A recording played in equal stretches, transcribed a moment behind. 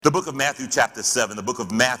The book of Matthew chapter 7, the book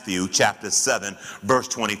of Matthew chapter 7, verse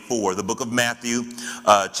 24. The book of Matthew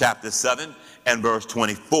chapter 7 and verse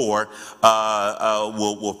 24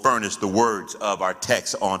 will furnish the words of our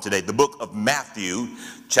text on today. The book of Matthew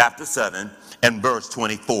chapter 7 and verse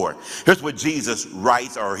 24. Here's what Jesus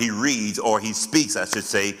writes, or he reads, or he speaks, I should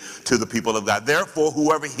say, to the people of God. Therefore,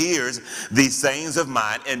 whoever hears these sayings of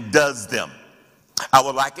mine and does them, I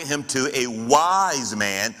will liken him to a wise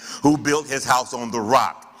man who built his house on the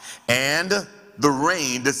rock. And the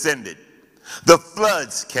rain descended, the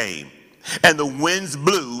floods came, and the winds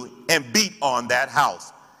blew and beat on that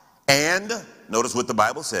house. And, notice what the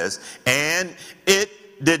Bible says, and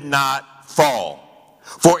it did not fall,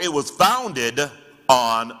 for it was founded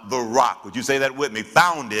on the rock. Would you say that with me?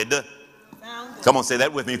 Founded. Come on, say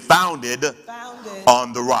that with me. Founded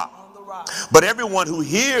on the rock. But everyone who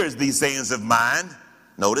hears these sayings of mine,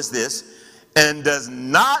 notice this, and does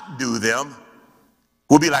not do them,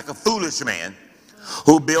 will be like a foolish man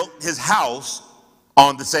who built his house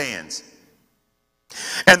on the sands.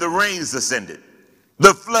 And the rains descended,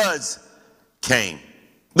 the floods came,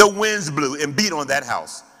 the winds blew and beat on that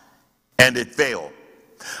house, and it fell.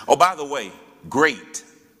 Oh, by the way, great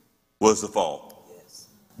was the fall.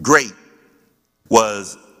 Great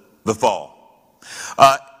was the fall.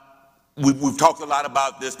 We've talked a lot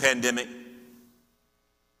about this pandemic.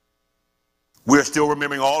 We're still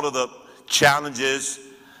remembering all of the challenges,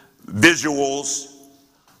 visuals,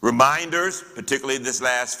 reminders, particularly this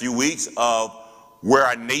last few weeks, of where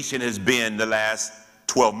our nation has been the last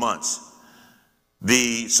 12 months.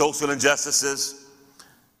 The social injustices,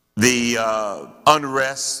 the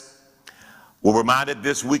unrest. We're reminded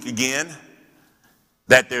this week again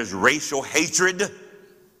that there's racial hatred.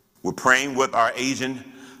 We're praying with our Asian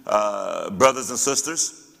brothers and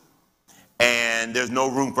sisters. And there's no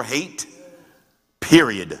room for hate,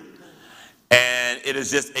 period. And it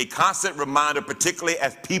is just a constant reminder, particularly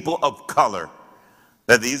as people of color,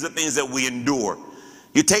 that these are things that we endure.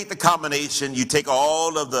 You take the combination, you take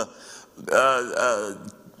all of the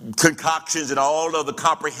concoctions and all of the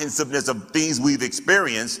comprehensiveness of things we've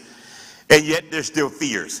experienced, and yet there's still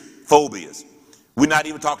fears, phobias. We're not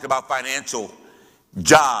even talking about financial,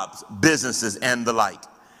 jobs, businesses, and the like.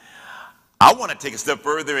 I want to take a step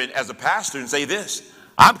further as a pastor and say this.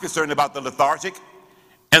 I'm concerned about the lethargic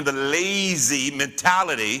and the lazy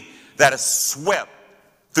mentality that has swept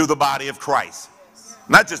through the body of Christ.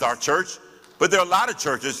 Not just our church, but there are a lot of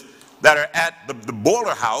churches that are at the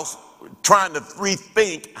boiler house trying to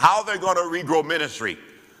rethink how they're going to regrow ministry.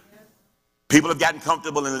 People have gotten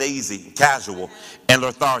comfortable and lazy, casual, and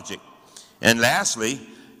lethargic. And lastly,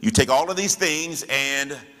 you take all of these things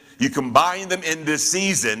and you combine them in this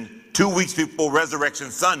season, 2 weeks before Resurrection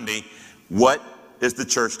Sunday. What is the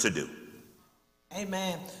church to do?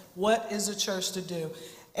 Amen. What is the church to do?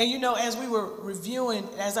 And you know, as I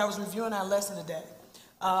was reviewing our lesson today,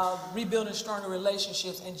 rebuilding stronger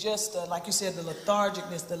relationships, and just like you said, the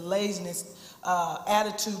lethargicness, the laziness,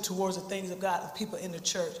 attitude towards the things of God, of people in the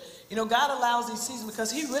church. You know, God allows these seasons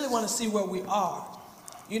because he really wants to see where we are.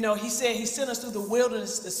 You know, he said he sent us through the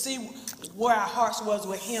wilderness to see where our hearts was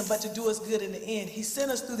with him, but to do us good in the end. He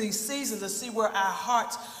sent us through these seasons to see where our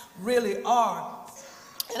hearts really are.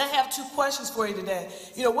 And I have two questions for you today.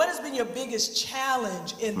 You know, what has been your biggest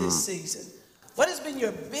challenge in this season? What has been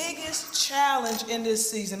your biggest challenge in this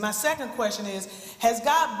season? My second question is, has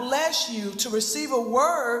God blessed you to receive a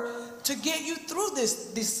word to get you through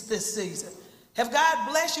this season? Have God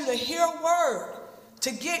blessed you to hear a word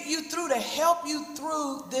to get you through, to help you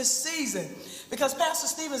through this season? Because Pastor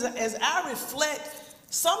Stevens, as I reflect,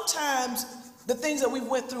 sometimes the things that we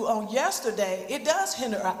went through on yesterday, it does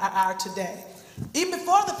hinder our today. Even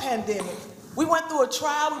before the pandemic, we went through a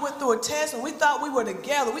trial, we went through a test, and we thought we were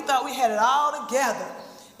together. We thought we had it all together.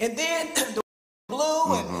 And then the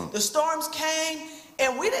blew and the storms came,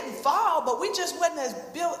 and we didn't fall, but we just wasn't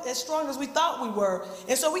as strong as we thought we were.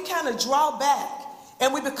 And so we kind of draw back,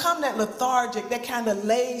 and we become that lethargic, that kind of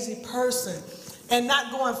lazy person, and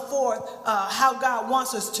not going forth how God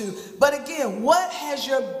wants us to. But again, what has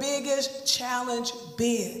your biggest challenge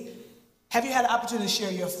been? Have you had an opportunity to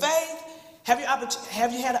share your faith? Have you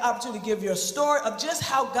had an opportunity to give your story of just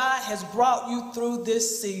how God has brought you through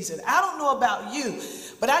this season? I don't know about you,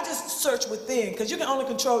 but I just search within, because you can only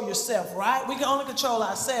control yourself, right? We can only control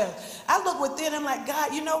ourselves. I look within, I'm like,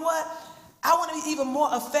 God, you know what? I want to be even more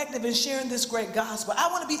effective in sharing this great gospel. I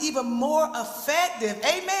want to be even more effective,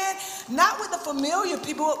 amen? Not with the familiar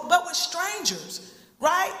people, but with strangers,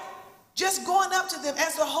 right? Just going up to them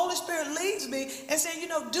as the Holy Spirit leads me and saying, you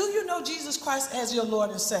know, do you know Jesus Christ as your Lord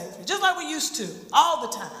and Savior? Just like we used to, all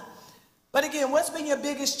the time. But again, what's been your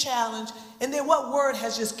biggest challenge? And then what word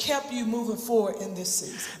has just kept you moving forward in this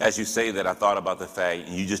season? As you say that, I thought about the fact,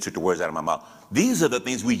 and you just took the words out of my mouth. These are the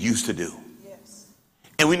things we used to do. Yes.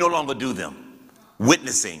 And we no longer do them.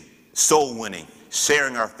 Witnessing, soul winning,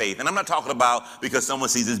 sharing our faith. And I'm not talking about because someone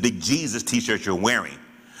sees this big Jesus t-shirt you're wearing.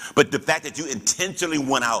 But the fact that you intentionally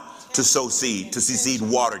went out to sow seed, to see seed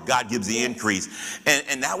watered, God gives the increase.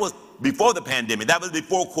 And that was before the pandemic. That was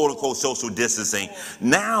before quote unquote social distancing.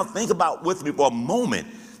 Now think about with me for a moment.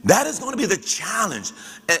 That is going to be the challenge.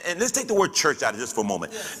 And let's take the word church out of just for a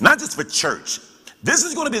moment. Not just for church. This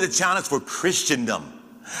is going to be the challenge for Christendom.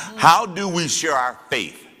 How do we share our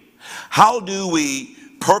faith? How do we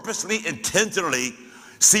purposely, intentionally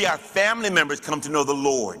see our family members come to know the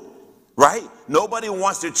Lord? Right? Nobody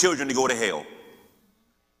wants their children to go to hell.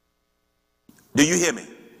 Do you hear me?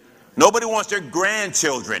 Nobody wants their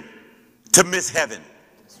grandchildren to miss heaven.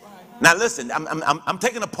 Now listen, I'm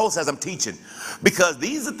taking a pulse as I'm teaching, because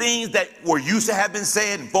these are things that were used to have been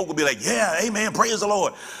said, and folk will be like, yeah, amen, praise the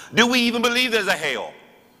Lord. Do we even believe there's a hell?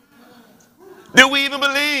 Do we even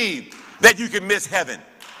believe that you can miss heaven?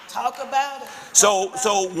 Talk about it.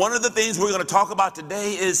 So one of the things we're going to talk about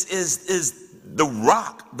today is the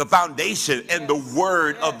rock, the foundation, and the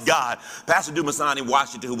word of God. Pastor Dumasani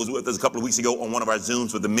Washington, who was with us a couple of weeks ago on one of our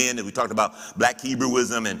Zooms with the men, and we talked about black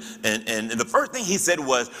Hebrewism, and the first thing he said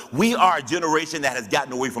was, we are a generation that has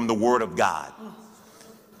gotten away from the word of God.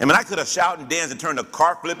 I mean, I could have shouted and danced and turned a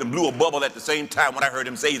car flip and blew a bubble at the same time when I heard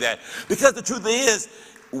him say that, because the truth is,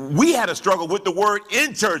 we had a struggle with the word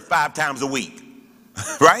in church 5 times a week,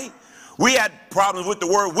 right? We had problems with the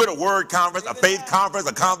word, with a word conference, a faith conference,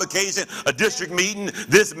 a convocation, a district meeting,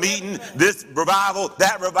 this revival,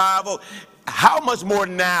 that revival. How much more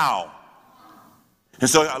now? And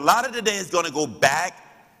so a lot of today is going to go back,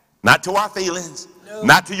 not to our feelings,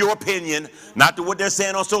 not to your opinion, not to what they're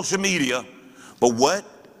saying on social media, but what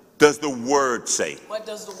does the word say? What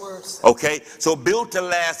does the word say? Okay, so Built to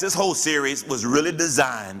Last, this whole series was really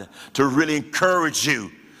designed to really encourage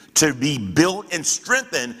you to be built and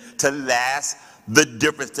strengthened to last the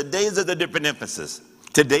difference. Today there's a different emphasis.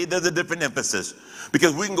 Today there's a different emphasis,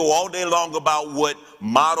 because we can go all day long about what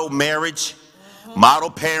model marriage,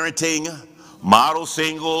 model parenting, model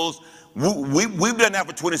singles. We've done that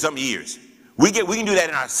for 20-something years. We can do that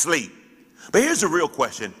in our sleep. But here's the real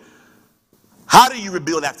question. How do you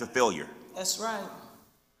rebuild after failure? That's right.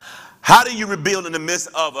 How do you rebuild in the midst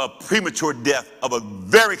of a premature death of a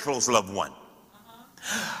very close loved one?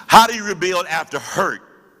 How do you rebuild after hurt,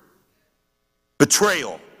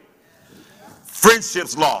 betrayal,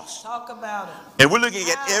 friendships lost? Talk about it. And we're looking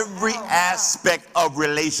at every aspect of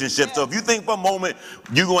relationships. So if you think for a moment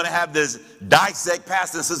you're going to have this dissect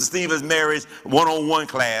Pastor and Sister Stevens' marriage one-on-one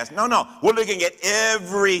class. No. We're looking at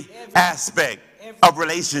every aspect of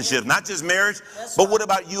relationships, not just marriage, but what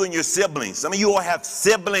about you and your siblings? Some of you all have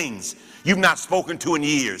siblings you've not spoken to in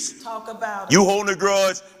years. Talk about it. You holding a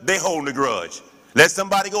grudge, they holding a grudge. Let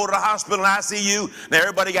somebody go to the hospital and ICU. Now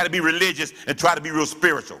everybody got to be religious and try to be real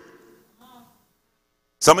spiritual.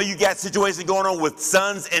 Some of you got situations going on with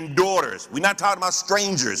sons and daughters. We're not talking about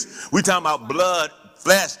strangers. We're talking about blood,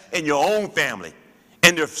 flesh in your own family.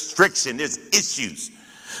 And there's friction, there's issues.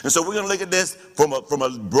 And so we're going to look at this from a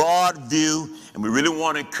broad view, and we really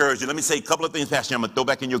want to encourage you. Let me say a couple of things, Pastor. I'm going to throw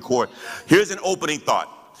back in your court. Here's an opening thought.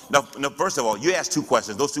 Now, first of all, you asked 2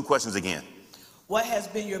 questions. Those 2 questions again. What has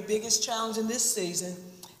been your biggest challenge in this season?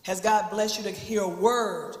 Has God blessed you to hear a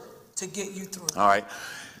word to get you through? All right.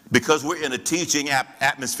 Because we're in a teaching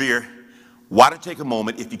atmosphere, why don't you take a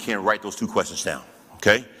moment, if you can, write those 2 questions down,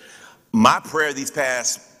 okay? My prayer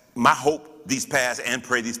my hope these past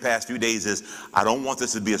few days is, I don't want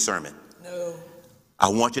this to be a sermon. No. I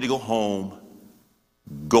want you to go home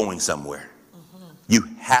going somewhere. You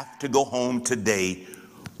have to go home today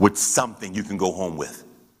with something you can go home with.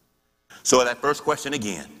 So that first question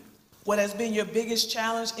again. What has been your biggest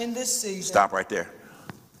challenge in this season? Stop right there.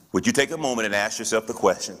 Would you take a moment and ask yourself the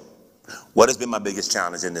question, what has been my biggest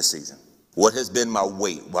challenge in this season? What has been my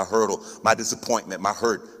weight, my hurdle, my disappointment, my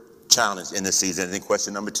hurt challenge in this season? And then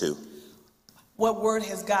question number 2. What word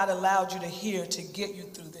has God allowed you to hear to get you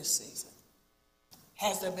through this season?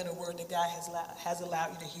 Has there been a word that God has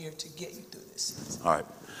allowed you to hear to get you through this season? All right.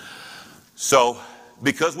 So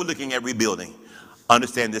because we're looking at rebuilding,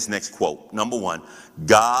 understand this next quote. Number 1,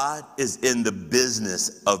 God is in the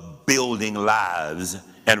business of building lives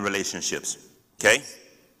and relationships. Okay?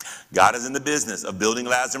 God is in the business of building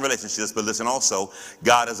lives and relationships, but listen also,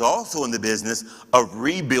 God is also in the business of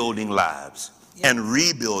rebuilding lives and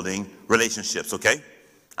rebuilding relationships, okay?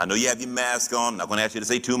 I know you have your mask on. I'm not going to ask you to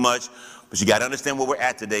say too much, But you got to understand where we're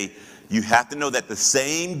at today. You have to know that the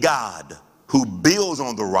same God who builds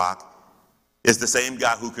on the rock is the same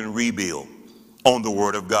God who can rebuild on the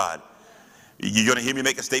word of God. You're going to hear me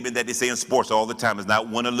make a statement that they say in sports all the time. It's not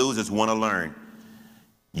win or lose, it's win or learn.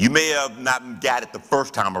 You may have not got it the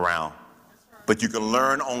first time around, but you can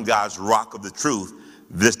learn on God's rock of the truth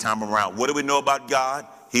this time around. What do we know about God?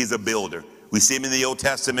 He's a builder. We see him in the Old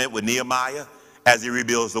Testament with Nehemiah as he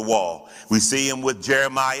rebuilds the wall. We see him with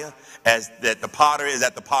Jeremiah as that the potter is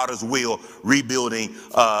at the potter's wheel rebuilding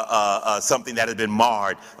something that has been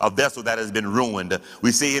marred, a vessel that has been ruined.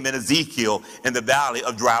 We see him in Ezekiel in the valley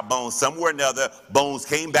of dry bones. Somewhere or another, bones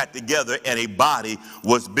came back together and a body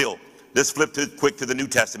was built. Let's flip quick to the New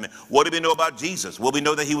Testament. What do we know about Jesus? Well, we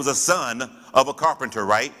know that he was a son of a carpenter,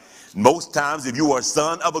 right? Most times, if you were a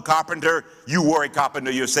son of a carpenter, you were a carpenter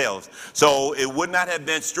yourselves. So it would not have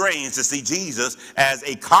been strange to see Jesus as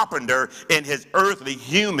a carpenter in his earthly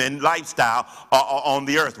human lifestyle on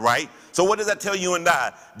the earth, right? So what does that tell you and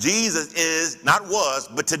I? Jesus is, not was,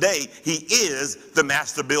 but today, he is the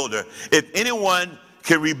master builder. If anyone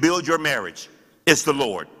can rebuild your marriage, it's the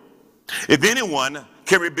Lord. If anyone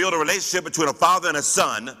can rebuild a relationship between a father and a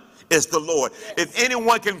son, it's the Lord. If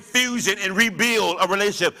anyone can fusion and rebuild a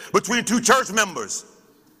relationship between two church members,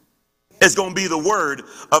 it's going to be the word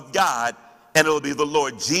of God, and it'll be the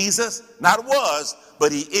Lord. Jesus, not was,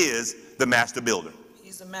 but he is the master builder.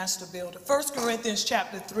 He's the master builder. 1 Corinthians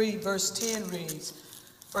chapter 3, verse 10 reads.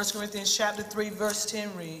 1 Corinthians chapter 3, verse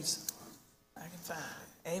 10 reads. I can find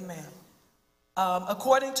it. Amen.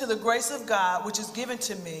 According to the grace of God, which is given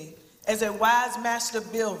to me as a wise master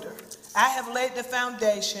builder, I have laid the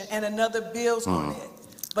foundation, and another builds on it.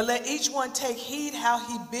 But let each one take heed how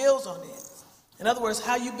he builds on it. In other words,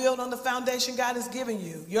 how you build on the foundation God has given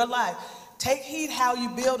you, your life. Take heed how you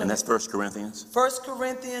build on it. And that's 1 Corinthians? 1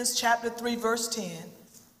 Corinthians chapter 3, verse 10.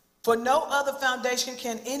 For no other foundation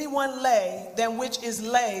can anyone lay than which is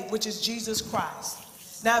laid, which is Jesus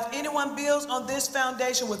Christ. Now, if anyone builds on this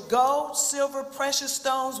foundation with gold, silver, precious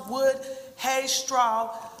stones, wood, hay,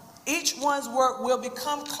 straw, each one's work will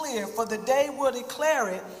become clear, for the day will declare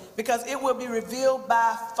it, because it will be revealed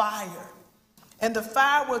by fire. And the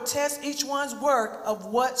fire will test each one's work of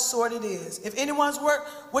what sort it is. If anyone's work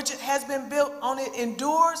which has been built on it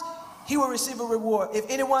endures, he will receive a reward. If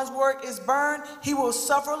anyone's work is burned, he will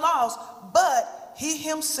suffer loss, but he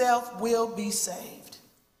himself will be saved,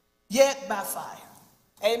 yet by fire.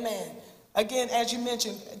 Amen. Again, as you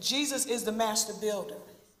mentioned, Jesus is the master builder.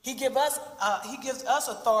 He gives us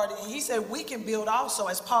authority, and he said we can build also,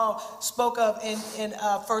 as Paul spoke of in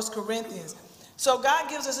 1 Corinthians. So God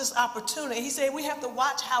gives us this opportunity. He said we have to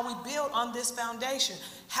watch how we build on this foundation.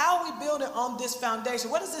 How are we building on this foundation?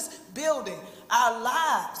 What is this building? Our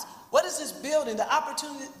lives. What is this building? The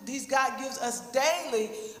opportunities God gives us daily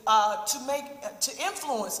to make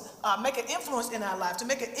an influence in our life, to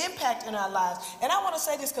make an impact in our lives. And I want to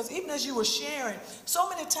say this because even as you were sharing, so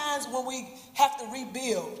many times when we have to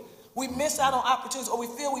rebuild, we miss out on opportunities, or we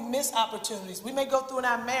feel we miss opportunities. We may go through in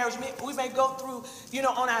our marriage, we may go through,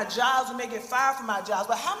 on our jobs, we may get fired from our jobs.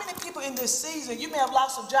 But how many people in this season, you may have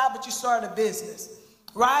lost a job, but you started a business,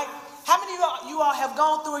 right? How many of you all have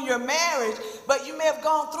gone through in your marriage, but you may have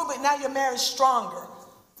gone through, but now your marriage is stronger?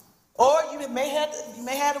 Or you may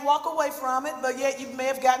have to walk away from it, but yet you may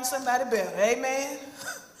have gotten somebody better. Amen?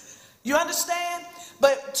 You understand?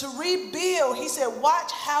 But to rebuild, he said,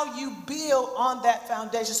 watch how you build on that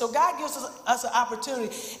foundation. So God gives us an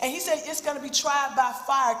opportunity. And he said it's going to be tried by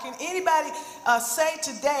fire. Can anybody say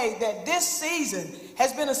today that this season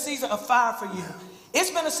has been a season of fire for you? It's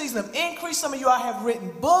been a season of increase. Some of you all have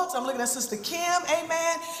written books. I'm looking at Sister Kim,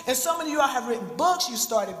 amen. And some of you all have written books. You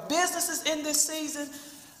started businesses in this season.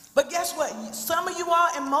 But guess what? Some of you all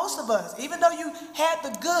and most of us, even though you had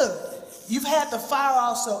the good, you've had the fire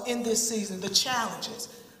also in this season, the challenges.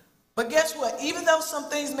 But guess what? Even though some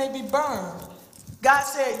things may be burned, God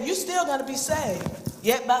said, you're still going to be saved,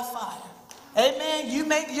 yet by fire. Amen.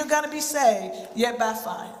 You're going to be saved, yet by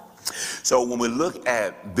fire. So when we look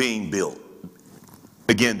at being built,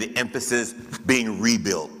 again, the emphasis being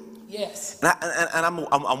rebuilt. Yes. And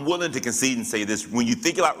I'm willing to concede and say this. When you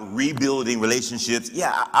think about rebuilding relationships,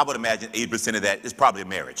 yeah, I would imagine 80% of that is probably a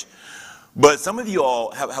marriage. But some of you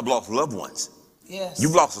all have lost loved ones. Yes.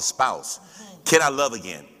 You've lost a spouse. Can I love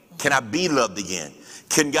again? Can I be loved again?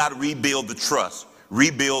 Can God rebuild the trust,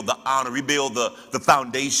 rebuild the honor, rebuild the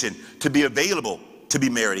foundation to be available to be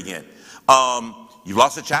married again? You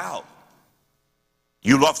lost a child.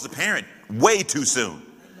 You lost a parent way too soon.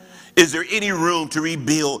 Is there any room to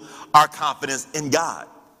rebuild our confidence in God?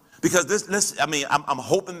 Because I'm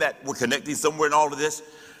hoping that we're connecting somewhere in all of this.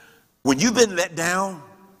 When you've been let down,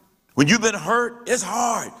 When you've been hurt, it's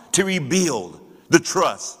hard to rebuild the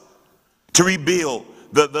trust, to rebuild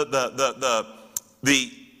the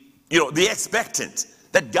expectant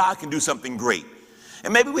that God can do something great.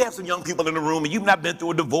 And maybe we have some young people in the room and you've not been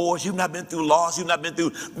through a divorce, you've not been through loss, you've not been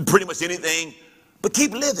through pretty much anything, but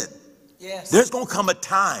keep living. Yes. There's going to come a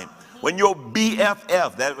time when your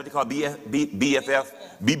BFF, that's what they call BFF,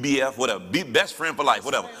 BBF, whatever, best friend for life,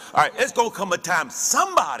 whatever. All right, it's going to come a time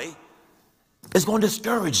somebody is going to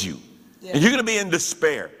discourage you. Yeah. And you're going to be in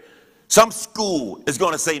despair. Some school is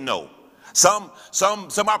going to say no. Some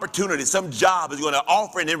opportunity, some job is going to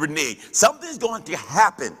offer and renege. Something's going to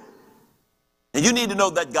happen. And you need to know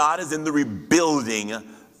that God is in the rebuilding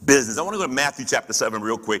business. I want to go to Matthew chapter 7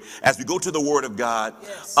 real quick. As we go to the Word of God,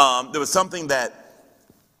 yes. There was something that,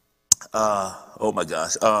 oh my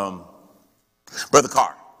gosh, Brother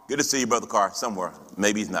Carr. Good to see you, Brother Carr, somewhere.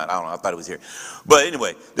 Maybe he's not. I don't know. I thought he was here. But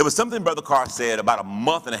anyway, there was something Brother Carr said about a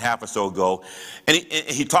month and a half or so ago. And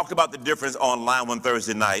he talked about the difference online one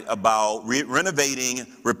Thursday night about renovating,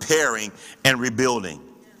 repairing, and rebuilding,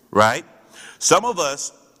 right? Some of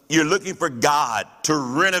us, you're looking for God to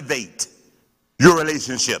renovate your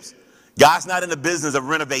relationships. God's not in the business of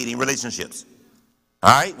renovating relationships.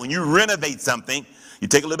 All right? When you renovate something, you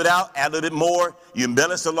take a little bit out, add a little bit more, you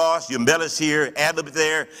embellish the loss, you embellish here, add a little bit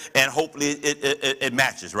there, and hopefully it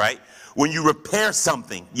matches, right? When you repair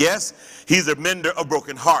something, yes, he's a mender of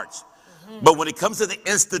broken hearts. But when it comes to the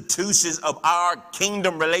institutions of our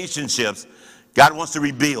kingdom relationships, God wants to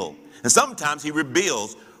rebuild. And sometimes he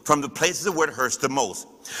rebuilds from the places where it hurts the most.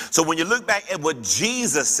 So when you look back at what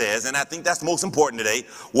Jesus says, and I think that's most important today,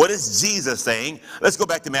 what is Jesus saying? Let's go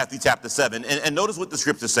back to Matthew chapter 7 and notice what the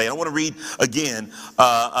scriptures say. I want to read again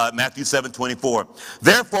Matthew 7:24.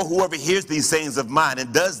 Therefore, whoever hears these sayings of mine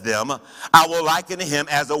and does them, I will liken to him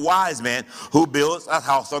as a wise man who builds a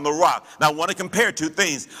house on the rock. Now, I want to compare two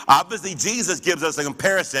things. Obviously, Jesus gives us a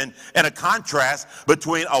comparison and a contrast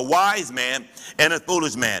between a wise man and a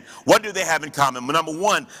foolish man. What do they have in common? Number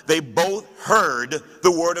one, they both heard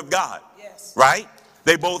the word of God, yes. Right?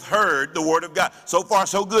 They both heard the word of God. So far,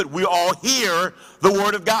 so good. We all hear the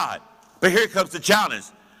word of God. But here comes the challenge.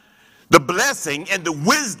 The blessing and the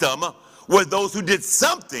wisdom were those who did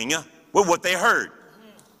something with what they heard.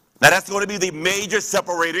 Now, that's going to be the major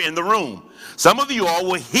separator in the room. Some of you all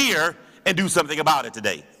will hear and do something about it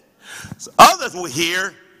today. So others will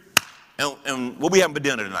hear, and what we having for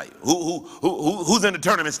dinner tonight? Who's in the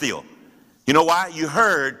tournament still? You know why? You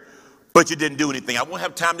heard, but you didn't do anything. I won't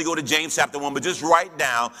have time to go to James chapter 1, but just write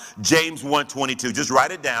down James 1:22. Just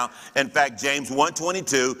write it down. In fact, James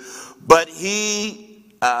 1:22. But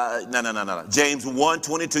no. James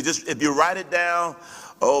 1:22. Just if you write it down,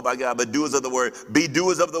 oh my God, but doers of the word. Be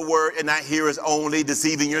doers of the word and not hearers only,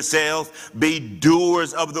 deceiving yourselves. Be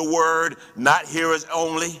doers of the word, not hearers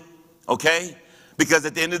only. Okay? Because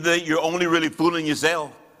at the end of the day, you're only really fooling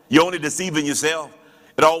yourself. You're only deceiving yourself.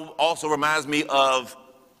 It also reminds me of,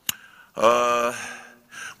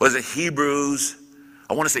 was it Hebrews?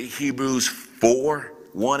 I want to say Hebrews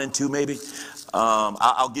 4:1-2 maybe.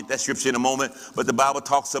 I'll get that scripture in a moment. But the Bible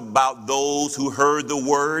talks about those who heard the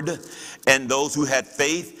word and those who had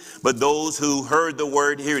faith. But those who heard the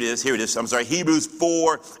word, here it is. I'm sorry, Hebrews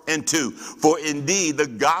 4:2. For indeed the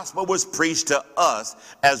gospel was preached to us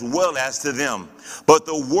as well as to them. But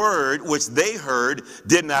the word which they heard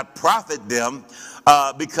did not profit them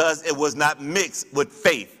because it was not mixed with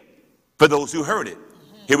faith for those who heard it.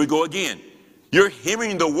 Here we go again. You're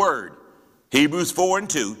hearing the word, Hebrews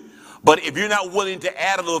 4:2. But if you're not willing to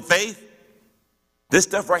add a little faith, this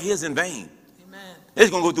stuff right here is in vain. Amen. It's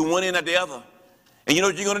going to go through one end or the other. And you know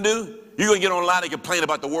what you're going to do? You're going to get online and complain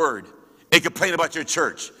about the word. And complain about your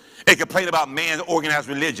church. And complain about man's organized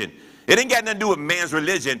religion. It ain't got nothing to do with man's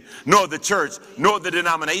religion, nor the church, nor the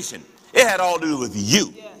denomination. It had all to do with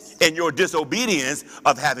you. Yes. And your disobedience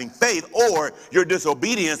of having faith, or your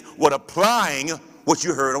disobedience with applying what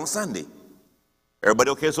you heard on Sunday. Everybody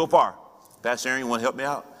okay so far? Pastor Aaron, you want to help me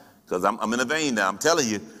out? Because I'm in a vein now. I'm telling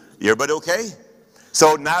you. Everybody okay?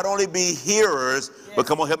 So not only be hearers, but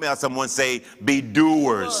come on, help me out. Someone say, be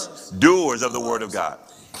doers. Doers of the word of God.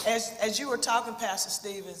 As you were talking, Pastor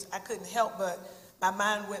Stevens, I couldn't help but my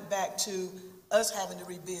mind went back to us having to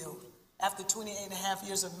rebuild. After 28 and a half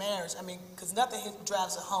years of marriage, I mean, because nothing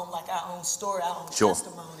drives it home like our own story, our own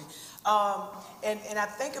testimony. And I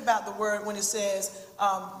think about the word when it says,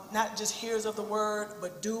 not just hearers of the word,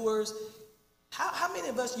 but doers. How many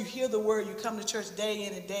of us, you hear the word, you come to church day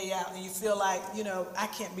in and day out, and you feel like, I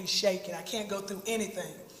can't be shaken. I can't go through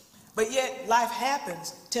anything. But yet life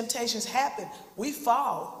happens. Temptations happen. We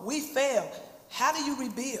fall. We fail. How do you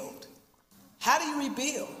rebuild? How do you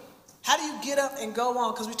rebuild? How do you get up and go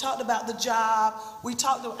on? Because we talked about the job. We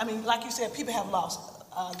talked, I mean, like you said, people have lost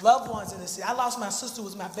loved ones in the city. I lost my sister, who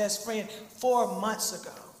was my best friend 4 months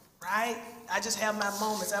ago, right? I just have my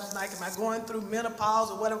moments. I'm like, am I going through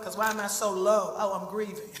menopause or whatever? Because why am I so low? Oh, I'm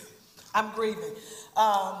grieving. I'm grieving.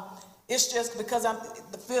 It's just because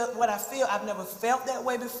what I feel, I've never felt that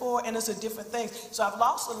way before, and it's a different thing. So I've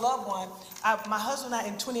lost a loved one. My husband and I,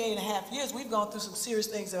 in 28 and a half years, we've gone through some serious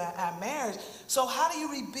things in our marriage. So how do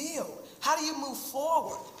you rebuild? How do you move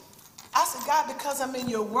forward? I said, God, because I'm in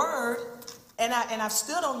your word, and I've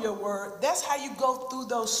stood on your word, that's how you go through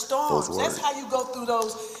those storms. That's how you go through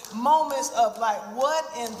those moments of like, what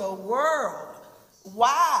in the world?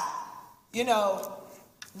 Why? You know,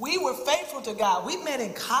 we were faithful to God. We met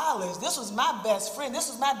in college. This was my best friend. This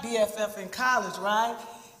was my BFF in college, right?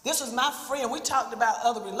 This was my friend. We talked about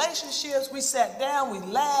other relationships. We sat down. We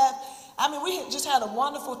laughed. I mean, we just had a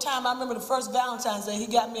wonderful time. I remember the first Valentine's Day. He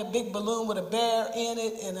got me a big balloon with a bear in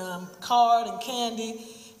it and card and candy.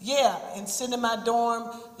 Yeah, and sitting in my dorm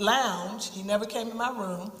lounge. He never came in my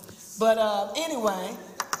room. But anyway,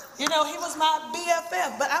 you know, he was my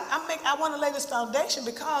BFF. But I want to lay this foundation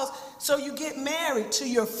because so you get married to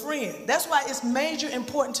your friend. That's why it's major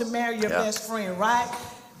important to marry your best friend, right?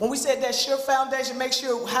 When we said that's your foundation, make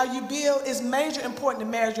sure how you build is major important to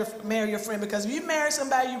marry your friend. Because if you marry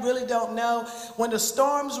somebody you really don't know, when the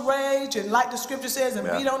storms rage, and like the scripture says, and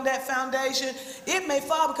beat on that foundation, it may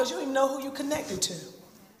fall because you don't even know who you connected to.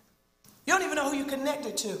 You don't even know who you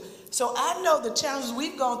connected to. So I know the challenges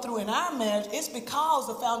we've gone through in our marriage, it's because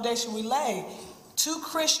the foundation we laid. 2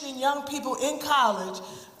 Christian young people in college,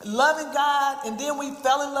 loving God, and then we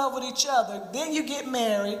fell in love with each other. Then you get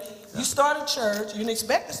married, you start a church, you didn't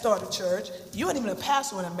expect to start a church. You weren't even a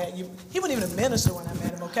pastor when I met you. He wasn't even a minister when I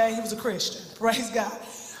met him, okay? He was a Christian, praise God.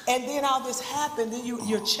 And then all this happened, then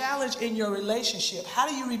you're challenged in your relationship. How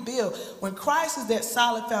do you rebuild? When Christ is that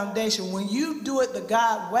solid foundation, when you do it the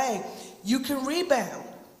God way, you can rebound.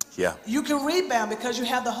 Yeah. You can rebound because you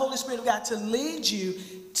have the Holy Spirit of God to lead you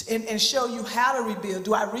and show you how to rebuild.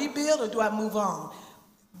 Do I rebuild or do I move on?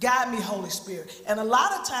 Guide me, Holy Spirit. And a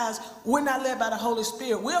lot of times, we're not led by the Holy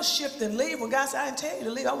Spirit. We'll shift and leave. When God says, I didn't tell you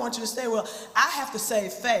to leave. I want you to stay. Well, I have to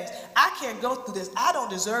save face. I can't go through this. I don't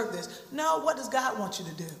deserve this. No, what does God want you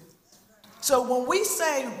to do? So when we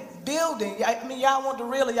say building, I mean, y'all want the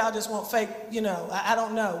real or y'all just want fake, you know, I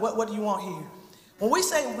don't know. What do you want here? When we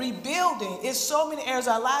say rebuilding, it's so many areas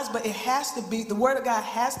of our lives, but it has to be, the Word of God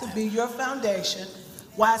has to be your foundation.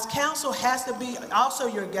 Wise counsel has to be also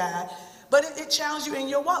your guide. But it challenges you in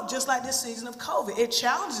your walk, just like this season of COVID. It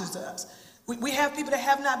challenges us. We have people that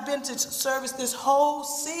have not been to service this whole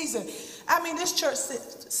season. I mean, this church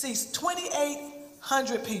seats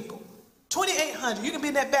 2,800 people. 2,800. You can be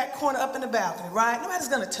in that back corner up in the balcony, right? Nobody's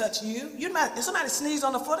going to touch you. If somebody sneezes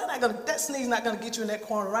on the floor, that sneeze is not going to get you in that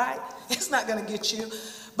corner, right? It's not going to get you.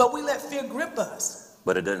 But we let fear grip us.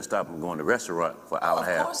 But it doesn't stop them going to restaurant for an hour and a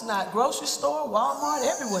half. Of course not. Grocery store, Walmart,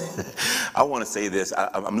 everywhere. I want to say this.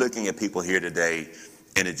 I'm looking at people here today,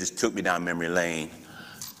 and it just took me down memory lane.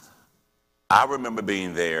 I remember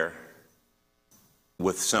being there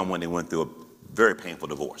with someone that went through a very painful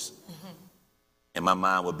divorce. And my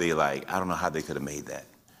mind would be like, I don't know how they could have made that.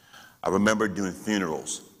 I remember doing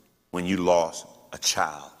funerals when you lost a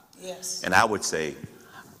child. Yes. And I would say,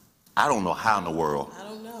 I don't know how in the world. I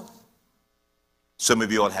don't know. Some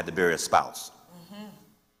of you all had to bury a spouse.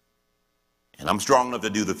 And I'm strong enough to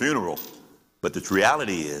do the funeral. But the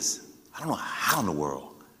reality is, I don't know how in the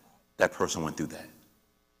world that person went through that.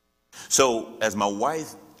 So as my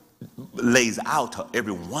wife lays out to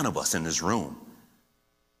every one of us in this room,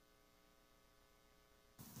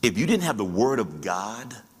 if you didn't have the Word of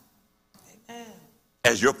God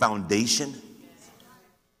as your foundation,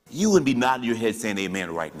 you wouldn't be nodding your head saying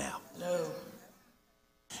amen right now. No.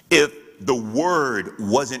 If the Word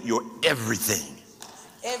wasn't your everything.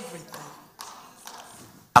 Everything.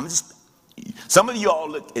 Some of you all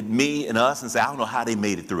look at me and us and say, I don't know how they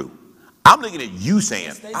made it through. I'm looking at you saying,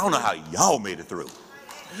 yes, I don't know how y'all made it through.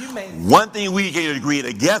 You made it. One thing we can agree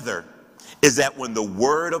together is that when the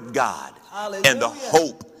Word of God and the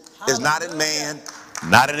hope is not in man,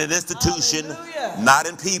 not in an institution, not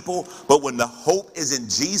in people, but when the hope is in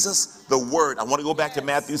Jesus, the Word. I want to go back to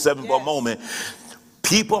Matthew 7 for a moment.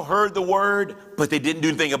 People heard the Word, but they didn't do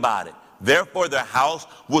anything about it. Therefore, their house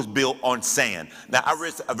was built on sand. Now, I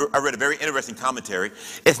read a very interesting commentary.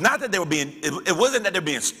 It's not that they were being, it wasn't that they're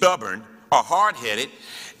being stubborn or hard-headed.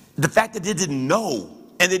 The fact that they didn't know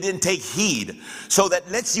and they didn't take heed. So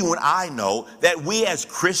that lets you and I know that we as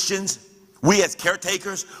Christians, We as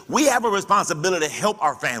caretakers, we have a responsibility to help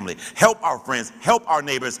our family, help our friends, help our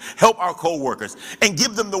neighbors, help our co-workers, and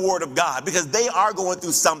give them the word of God, because they are going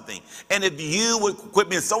through something. And if you would quit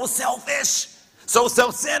being so selfish, so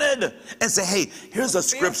self-centered, and say, hey, here's a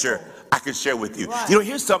scripture I can share with you. Right. You know,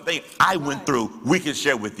 here's something I went through, we can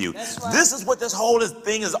share with you. That's right. This is what this whole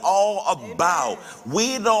thing is all about. Amen.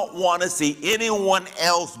 We don't want to see anyone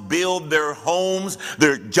else build their homes,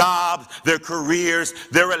 their jobs, their careers,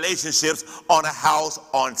 their relationships on a house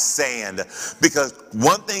on sand. Because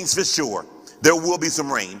one thing's for sure, there will be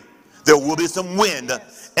some rain, there will be some wind,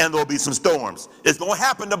 Yes. and there'll be some storms. It's going to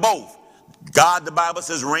happen to both. God, the Bible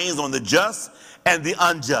says, rains on the just and the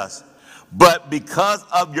unjust. But because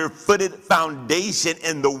of your footed foundation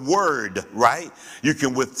in the word, right, you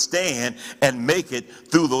can withstand and make it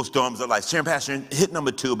through those storms of life. Sharon, Pastor, hit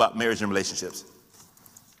number 2 about marriage and relationships.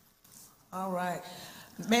 All right.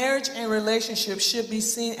 Marriage and relationships should be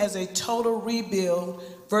seen as a total rebuild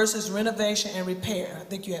versus renovation and repair. I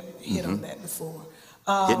think you have hit on that before.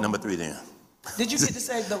 Hit number 3 then. Did you get to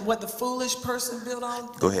say what the foolish person built on?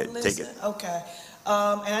 Go ahead, take it. Okay.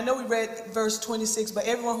 And I know we read verse 26, but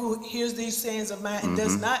everyone who hears these sayings of mine and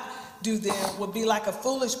does not do them would be like a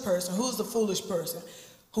foolish person. Who's the foolish person?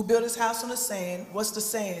 Who built his house on the sand. What's the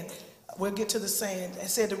sand? We'll get to the sand. It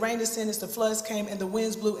said the rain descended, the floods came, and the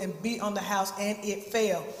winds blew and beat on the house, and it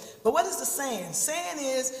fell. But what is the sand? Sand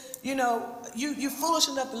is, you're foolish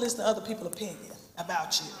enough to listen to other people's opinion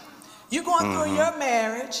about you. You're going through your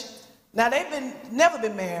marriage. Now, they've never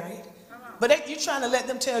been married, but you're trying to let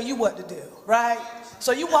them tell you what to do, right?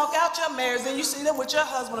 So you walk out your marriage, and you see them with your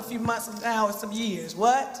husband a few months and now or some years.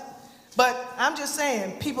 What? But I'm just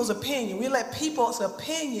saying, people's opinion. We let people's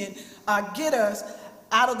opinion get us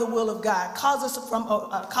out of the will of God, cause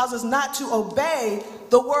us not to obey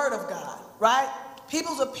the word of God, right?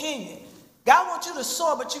 People's opinion. God wants you to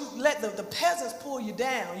soar, but you let the peasants pull you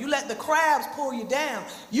down. You let the crabs pull you down.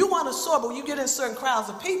 You want to soar, but when you get in certain crowds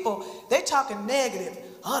of people, they talking negative.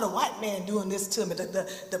 Oh, the white man doing this to me.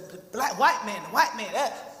 The black white man, what?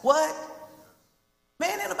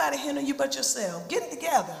 Man, ain't nobody hindering you but yourself. Get it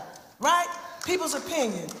together, right? People's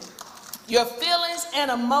opinion. Your feelings and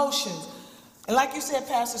emotions. And like you said,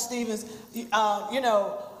 Pastor Stevens, we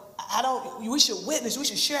should witness, we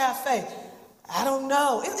should share our faith. I don't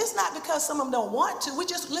know. It's not because some of them don't want to. We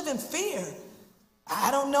just live in fear. I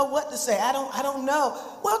don't know what to say. I don't know.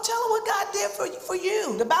 Well, tell them what God did for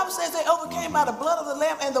you. The Bible says they overcame by the blood of the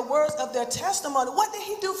Lamb and the words of their testimony. What did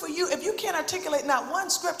he do for you? If you can't articulate not one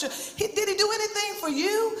scripture, did he do anything for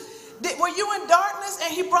you? Were you in darkness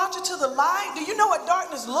and he brought you to the light? Do you know what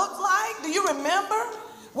darkness looked like? Do you remember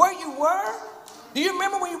where you were? Do you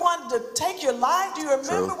remember when you wanted to take your life? Do you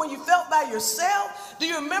remember when you felt by yourself? Do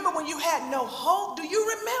you remember when you had no hope? Do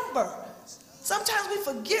you remember? Sometimes we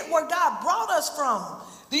forget where God brought us from.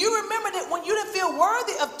 Do you remember that when you didn't feel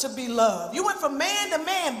worthy to be loved? You went from man to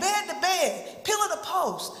man, bed to bed, pillar to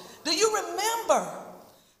post. Do you remember?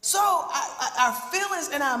 So our feelings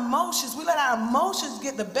and our emotions, we let our emotions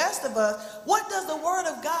get the best of us. What does the word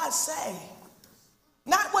of God say?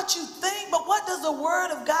 Not what you think, but what does the word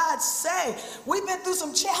of God say? We've been through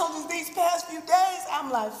some challenges these past few days. I'm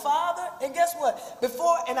like, Father, and guess what?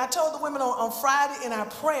 And I told the women on Friday in our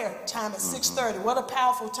prayer time at 6:30, what a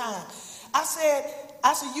powerful time. I said,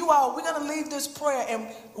 you all, we're going to leave this prayer, and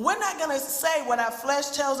we're not going to say what our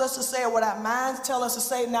flesh tells us to say or what our minds tell us to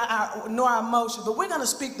say, nor our emotions, but we're going to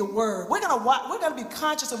speak the word. We're going to be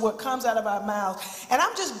conscious of what comes out of our mouths. And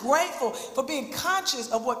I'm just grateful for being conscious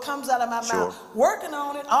of what comes out of my mouth. Working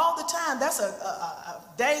on it all the time. That's a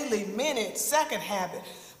daily, minute, second habit.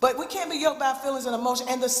 But we can't be yoked by feelings and emotions.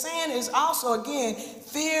 And the sin is also, again,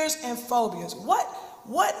 fears and phobias.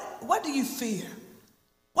 What do you fear?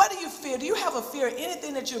 What do you fear? Do you have a fear of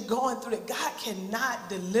anything that you're going through that God cannot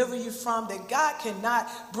deliver you from, that God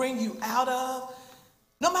cannot bring you out of?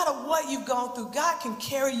 No matter what you've gone through, God can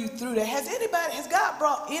carry you through that. Has God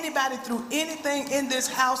brought anybody through anything in this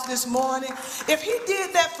house this morning? If he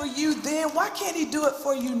did that for you then, why can't he do it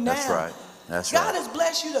for you now? That's right. That's God right. has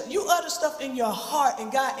blessed you. You utter stuff in your heart, and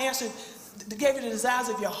God answered, gave you the desires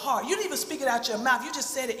of your heart. You didn't even speak it out your mouth. You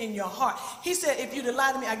just said it in your heart. He said, if you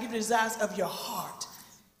delight in me, I give you the desires of your heart.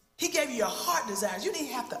 He gave you your heart desires. You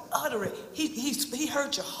didn't have to utter it. He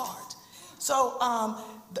heard your heart. So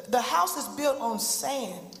the house is built on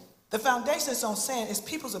sand. The foundation is on sand. It's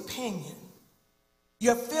people's opinion.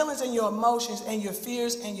 Your feelings and your emotions and your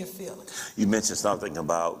fears and your feelings. You mentioned something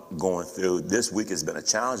about going through. This week has been a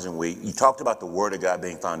challenging week. You talked about the word of God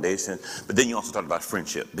being foundation, but then you also talked about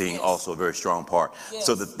friendship being also a very strong part. Yes.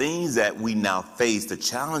 So the things that we now face, the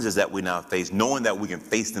challenges that we now face, knowing that we can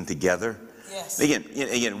face them together, Yes.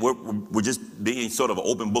 Again, we're just being sort of an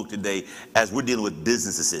open book today as we're dealing with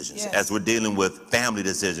business decisions, Yes. as we're dealing with family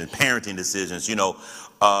decisions, parenting decisions.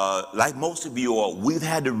 Like most of you all, we've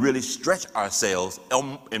had to really stretch ourselves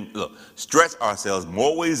stretch ourselves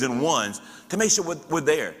more ways than one to make sure we're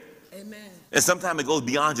there. Amen. And sometimes it goes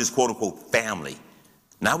beyond just quote unquote family.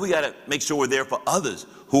 Now we got to make sure we're there for others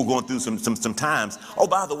who are going through some times. Oh,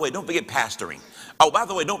 by the way, don't forget pastoring. Oh, by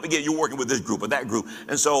the way, don't forget you're working with this group or that group.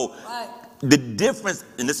 And so the difference,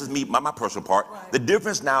 and this is me, my personal part, the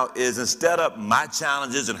difference now is instead of my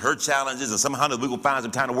challenges and her challenges and somehow we will find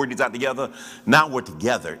some time to work these out together, now we're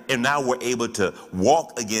together. And now we're able to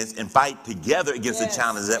walk against and fight together against the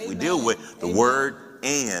challenges that we deal with, the word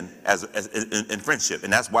and in friendship.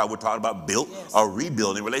 And that's why we're talking about built or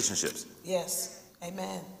rebuilding relationships. Yes.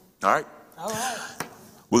 Amen. All right. All right.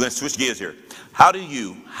 We're going to switch gears here. How do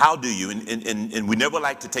you, and we never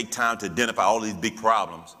like to take time to identify all these big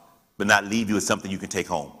problems, but not leave you with something you can take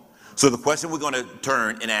home. So the question we're going to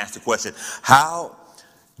turn and ask the question, how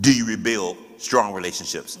do you rebuild strong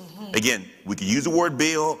relationships? Again, we can use the word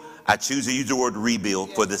build. I choose to use the word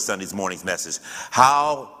rebuild for this Sunday morning's message.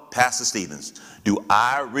 How, Pastor Stevens, do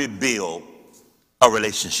I rebuild a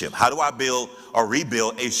relationship? How do I build or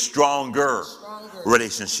rebuild a stronger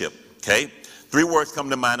relationship? Okay. 3 words come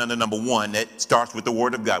to mind under number 1 that starts with the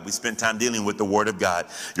Word of God. We spent time dealing with the Word of God.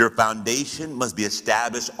 Your foundation must be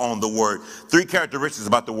established on the Word. 3 characteristics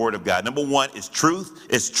about the Word of God. Number 1 is truth,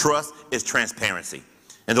 is trust, is transparency.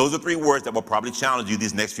 And those are 3 words that will probably challenge you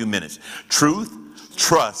these next few minutes. Truth,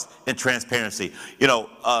 trust, and transparency. You're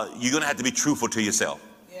going to have to be truthful to yourself.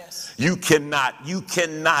 Yes. You cannot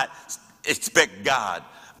expect God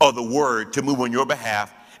or the Word to move on your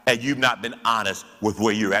behalf and you've not been honest with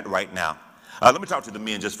where you're at right now. Let me talk to the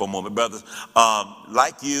men just for a moment, brothers.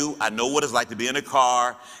 Like you, I know what it's like to be in a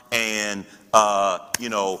car and,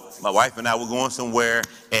 my wife and I were going somewhere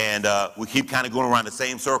and we keep kind of going around the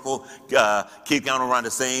same circle, keep going around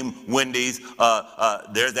the same Wendy's.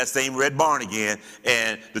 There's that same Red Barn again.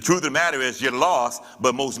 And the truth of the matter is you're lost,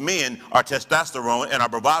 but most men are testosterone and our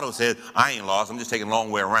bravado says, I ain't lost. I'm just taking a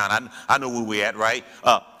long way around. I know where we're at, right?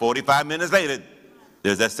 45 minutes later,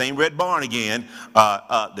 there's that same Red Barn again.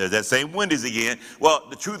 There's that same Wendy's again. Well,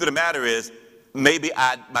 the truth of the matter is, maybe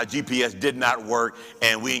my GPS did not work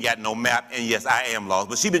and we ain't got no map. And yes, I am lost.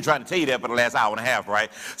 But she's been trying to tell you that for the last hour and a half, right?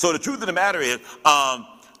 So the truth of the matter is,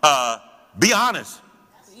 be honest.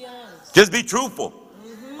 Just be truthful.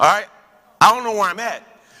 All right? I don't know where I'm at.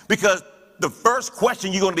 Because the first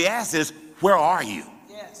question you're going to be asked is, where are you?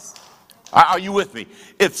 Yes. Are you with me?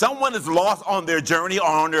 If someone is lost on their journey or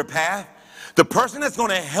on their path, the person that's going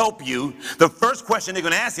to help you, the first question they're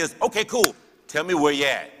going to ask is, okay, cool, tell me where you're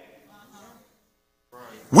at.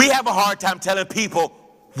 We have a hard time telling people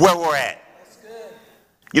where we're at. That's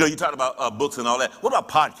good. You talk about books and all that. What about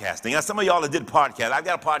podcasting? Now, some of y'all that did podcasts. I've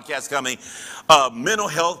got a podcast coming, Mental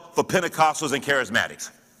Health for Pentecostals and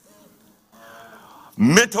Charismatics.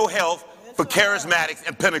 Mental health for charismatics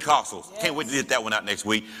and Pentecostals. Can't wait to get that one out next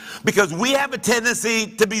week. Because we have a tendency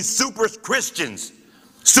to be super Christians.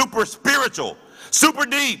 Super spiritual, super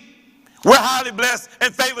deep. We're highly blessed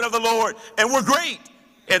and favored of the Lord, and we're great.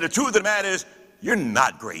 And the truth of the matter is, you're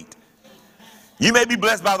not great. You may be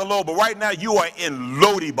blessed by the Lord, but right now you are in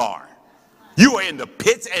Lo-debar. You are in the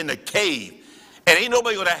pits and the cave. And ain't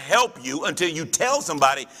nobody going to help you until you tell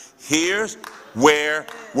somebody, here's where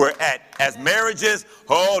we're at. As marriages,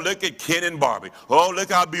 oh, look at Ken and Barbie. Oh,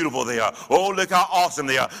 look how beautiful they are. Oh, look how awesome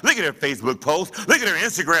they are. Look at their Facebook posts. Look at their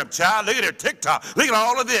Instagram child. Look at their TikTok. Look at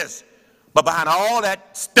all of this. But behind all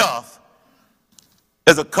that stuff,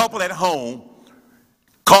 there's a couple at home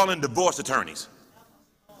calling divorce attorneys.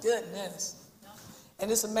 Goodness. And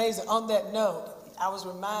it's amazing. On that note, I was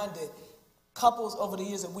reminded, couples over the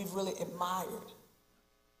years that we've really admired.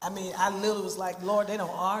 I mean, I literally was like, Lord, they don't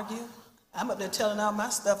argue. I'm up there telling all my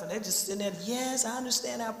stuff, and they're just sitting there, yes, I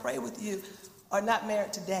understand, I'll pray with you. Are not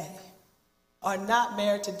married today. Are not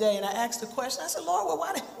married today. And I asked the question, I said, Lord, well,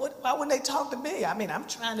 why wouldn't they talk to me? I mean, I'm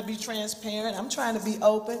trying to be transparent. I'm trying to be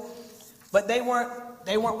open. But they weren't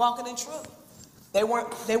walking in truth. They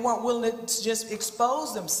weren't willing to just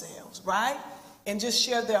expose themselves, right? And just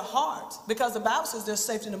share their hearts. Because the Bible says there's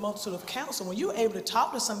safety in the multitude of counsel. When you're able to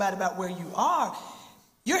talk to somebody about where you are,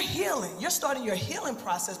 you're healing. You're starting your healing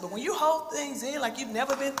process. But when you hold things in like you've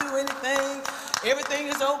never been through anything, everything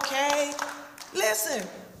is okay. Listen,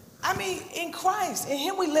 I mean, in Christ, in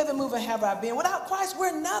Him we live and move and have our being. Without Christ,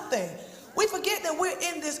 we're nothing. We forget that we're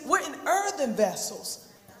in earthen vessels.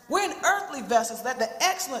 We're in earthly vessels, that the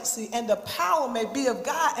excellency and the power may be of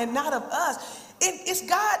God and not of us. And it's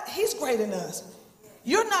God, He's greater than us.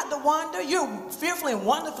 You're not the wonder. You're fearfully and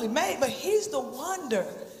wonderfully made, but he's the wonder.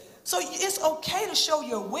 So it's okay to show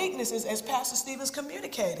your weaknesses, as Pastor Stevens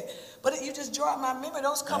communicated. But you just draw my memory,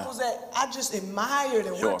 those couples that I just admired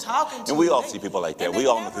and we're talking to. And we all see people like that. We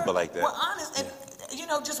all know people like that. We're honest and,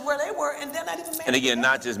 just where they were, and they're not even married. And again,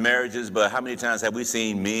 not just marriages, but how many times have we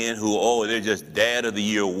seen men who, they're just Dad of the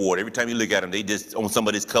Year award. Every time you look at them, they just on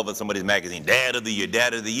somebody's cover, somebody's magazine, Dad of the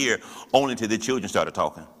Year, only until their children started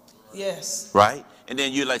talking. Yes. Right? And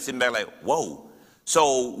then you're like sitting back like, whoa.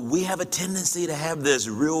 So we have a tendency to have this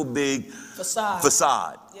real big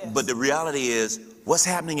facade. Yes. But the reality is, what's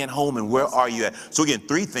happening at home and where are you at? So again,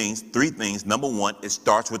 three things. Number one, it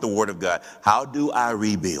starts with the Word of God. How do I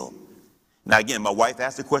rebuild? Now again, my wife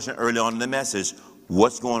asked the question early on in the message,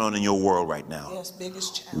 what's going on in your world right now? Yes,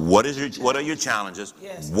 biggest challenge. What are your challenges?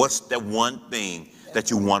 Yes. What's that one thing that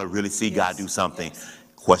you want to really see God do something?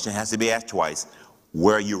 Question has to be asked twice.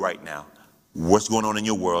 Where are you right now? What's going on in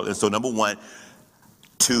your world? And so number one,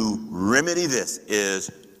 to remedy this is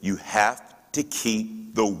you have to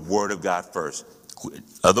keep the Word of God first. In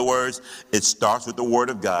other words, it starts with the Word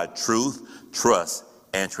of God, truth, trust,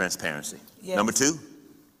 and transparency. Yes. Number two,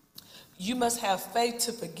 you must have faith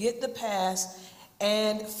to forget the past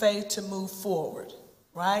and faith to move forward,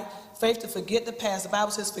 right? Faith to forget the past. The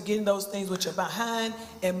Bible says forgetting those things which are behind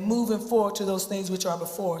and moving forward to those things which are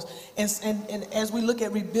before us. And as we look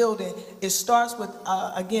at rebuilding, it starts with,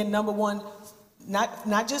 again, number one, not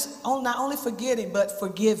only forgetting, but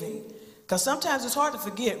forgiving. Because sometimes it's hard to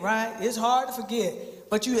forget, right? It's hard to forget.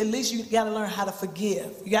 But at least you got to learn how to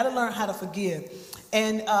forgive. You got to learn how to forgive.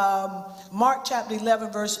 And Mark chapter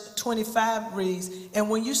 11, verse 25 reads, and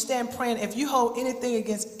when you stand praying, if you hold anything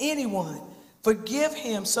against anyone, forgive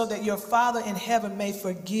him so that your Father in heaven may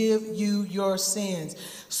forgive you your sins.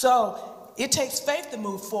 So it takes faith to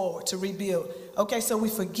move forward, to rebuild. Okay, so we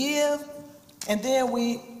forgive, and then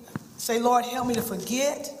we say, Lord, help me to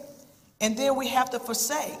forget. And then we have to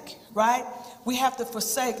forsake, right? We have to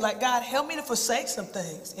forsake, like, God, help me to forsake some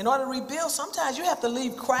things. In order to rebuild, sometimes you have to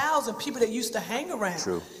leave crowds and people that used to hang around.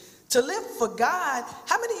 True. To live for God,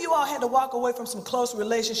 how many of you all had to walk away from some close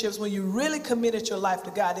relationships when you really committed your life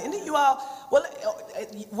to God? Any of you all, well,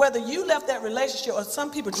 whether you left that relationship or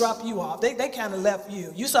some people dropped you off, they kind of left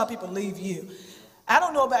you. You saw people leave you. I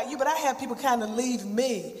don't know about you, but I had people kind of leave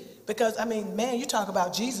me. Because, man, you talk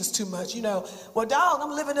about Jesus too much, Well, dog,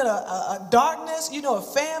 I'm living in a darkness, a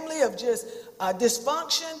family of just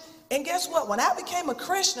dysfunction. And guess what? When I became a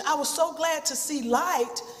Christian, I was so glad to see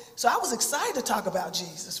light. So I was excited to talk about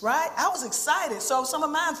Jesus, right? I was excited. So some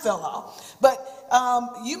of mine fell off. But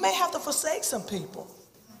you may have to forsake some people.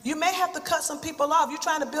 You may have to cut some people off. You're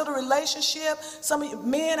trying to build a relationship. Some of you,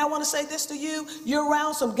 men, I want to say this to you. You're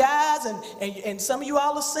around some guys, and some of you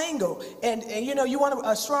all are single. And you want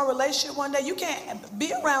a strong relationship one day. You can't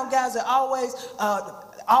be around guys that always,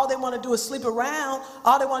 all they want to do is sleep around.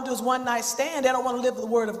 All they want to do is one night stand. They don't want to live the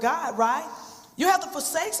Word of God, right? You have to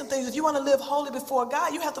forsake some things. If you want to live holy before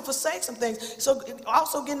God, you have to forsake some things. So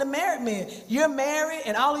also getting to married men. You're married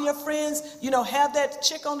and all of your friends, have that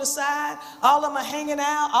chick on the side. All of them are hanging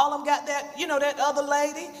out. All of them got that, that other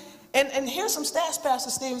lady. And here's some stats, Pastor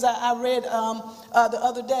Stevens, I read the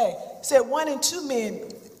other day. It said 1 in 2 men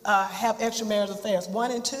have extramarital affairs.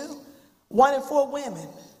 1 in 2. 1 in 4 women.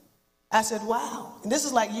 I said, wow. And this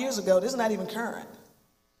is like years ago. This is not even current.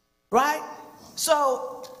 Right?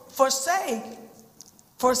 So forsake,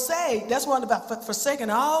 that's one about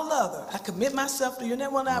forsaking all other. I commit myself to you. Isn't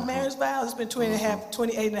that one of our marriage vows? It's been 28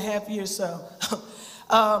 and a half years so.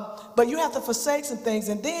 But you have to forsake some things.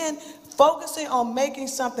 And then focusing on making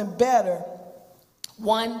something better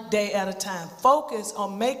one day at a time. Focus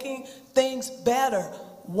on making things better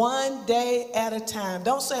one day at a time.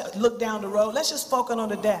 Don't say, look down the road. Let's just focus on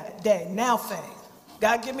the day. Now faith.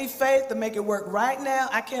 God, give me faith to make it work right now.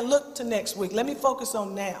 I can't look to next week. Let me focus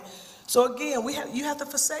on now. So again, you have to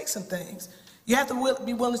forsake some things. You have to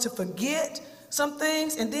be willing to forget some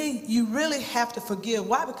things, and then you really have to forgive.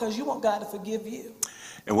 Why? Because you want God to forgive you.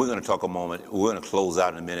 And we're going to talk a moment. We're going to close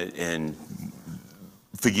out in a minute, and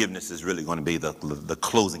forgiveness is really going to be the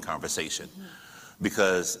closing conversation.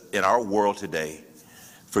 Because in our world today,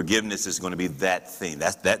 forgiveness is going to be that thing.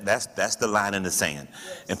 That's the line in the sand.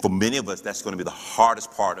 Yes. And for many of us, that's going to be the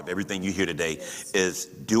hardest part of everything you hear today. Yes. Is,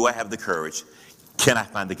 do I have the courage? Can I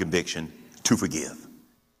find the conviction to forgive?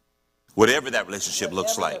 Whatever that relationship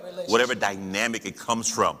looks like, whatever dynamic it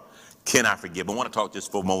comes from, can I forgive? I want to talk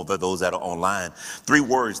just for a moment for those that are online. 3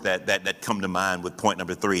 words that come to mind with point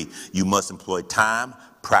number 3. You must employ time,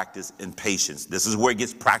 practice, and patience. This is where it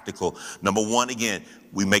gets practical. Number one, again,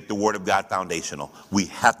 we make the Word of God foundational. We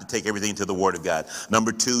have to take everything to the Word of God.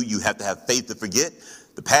 Number two, you have to have faith to forget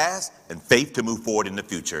the past and faith to move forward in the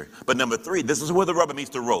future. But number three, this is where the rubber meets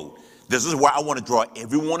the road. This is where I want to draw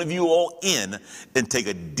every one of you all in and take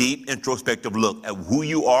a deep introspective look at who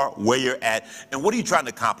you are, where you're at, and what are you trying to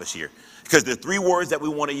accomplish here? Because there are three words that we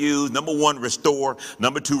want to use. Number one, restore.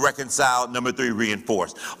 Number two, reconcile. Number three,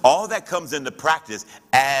 reinforce. All that comes into practice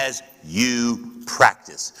as you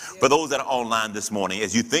practice. For those that are online this morning,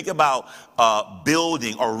 as you think about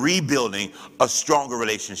building or rebuilding a stronger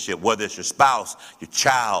relationship, whether it's your spouse, your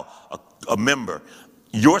child, a member,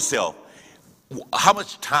 yourself, how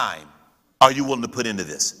much time are you willing to put into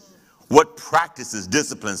this? What practices,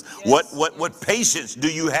 disciplines, what patience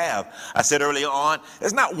do you have? I said earlier on,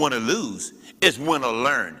 it's not win or lose, it's win or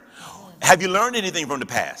learn. Have you learned anything from the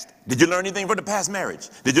past? Did you learn anything from the past marriage?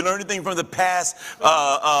 Did you learn anything from the past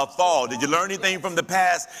fall? Did you learn anything from the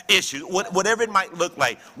past issues? Whatever it might look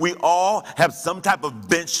like, we all have some type of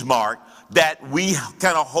benchmark that we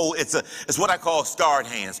kind of hold. It's what I call scarred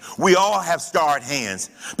hands. We all have scarred hands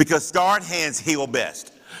because scarred hands heal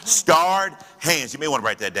best. Scarred hands, you may want to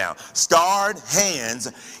write that down. Scarred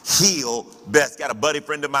hands heal best. Got a buddy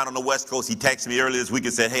friend of mine on the West Coast. He texted me earlier this week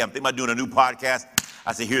and said, hey, I'm thinking about doing a new podcast.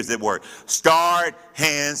 I said, here's that word. Scarred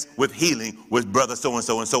hands with healing with brother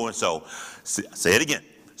so-and-so and so-and-so. Say it again.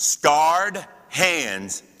 Scarred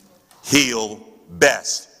hands heal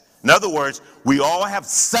best. In other words, we all have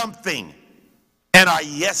something in our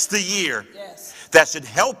yesteryear that should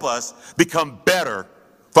help us become better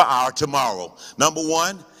for our tomorrow. Number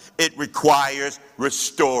one, it requires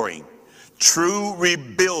restoring. True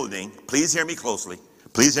rebuilding, please hear me closely,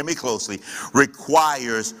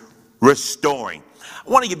 requires restoring. I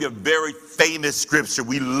want to give you a very famous scripture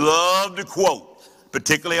we love to quote,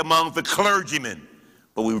 particularly among the clergymen,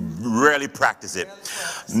 but we rarely practice it.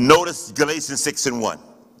 Notice Galatians 6:1.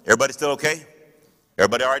 Everybody still okay?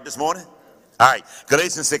 Everybody all right this morning? All right,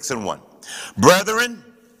 Galatians 6:1. Brethren,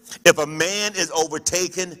 if a man is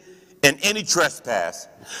overtaken in any trespass,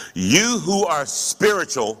 you who are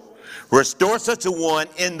spiritual, restore such a one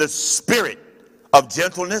in the spirit of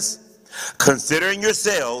gentleness, considering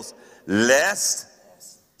yourselves, lest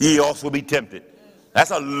ye also be tempted. That's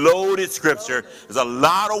a loaded scripture. There's a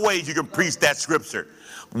lot of ways you can preach that scripture.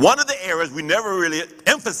 One of the areas we never really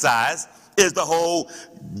emphasize is the whole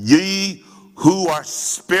ye who are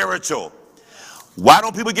spiritual. Why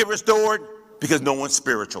don't people get restored? Because no one's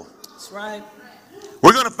spiritual. That's right.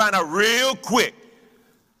 We're going to find out real quick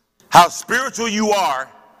how spiritual you are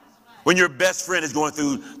when your best friend is going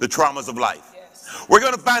through the traumas of life. Yes. We're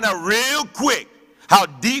going to find out real quick how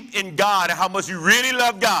deep in God and how much you really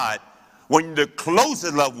love God when the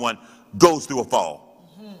closest loved one goes through a fall.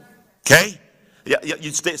 Okay? Yeah,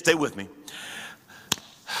 you stay with me.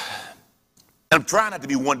 And I'm trying not to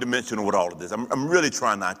be one-dimensional with all of this. I'm really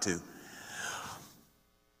trying not to.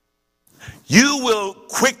 You will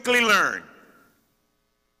quickly learn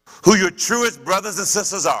who your truest brothers and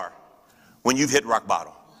sisters are when you've hit rock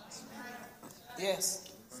bottom.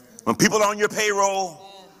 Yes. When people are on your payroll,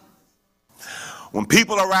 when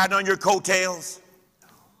people are riding on your coattails,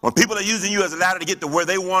 when people are using you as a ladder to get to where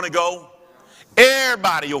they want to go,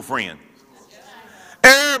 everybody your friend,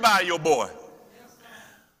 everybody your boy.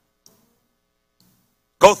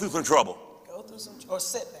 Go through some trouble. Go through some or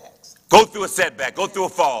setbacks. Go through a setback. Go through a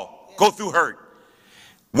fall. Go through hurt.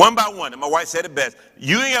 One by one. And my wife said it best.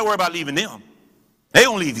 You ain't got to worry about leaving them. They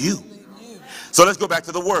don't leave you. So let's go back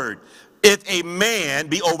to the word. If a man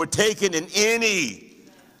be overtaken in any,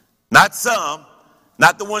 not some,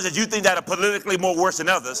 not the ones that you think that are politically more worse than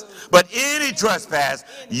others, but any trespass,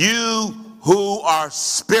 you who are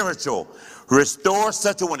spiritual, restore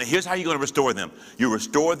such a one. And here's how you're going to restore them. You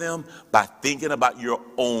restore them by thinking about your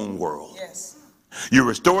own world. Yes. You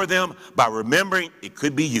restore them by remembering it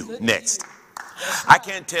could be you next. I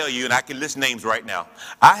can't tell you, and I can list names right now.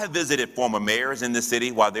 I have visited former mayors in this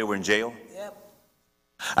city while they were in jail. Yep.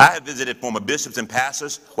 I have visited former bishops and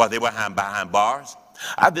pastors while they were behind bars.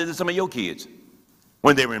 I visited some of your kids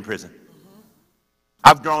when they were in prison.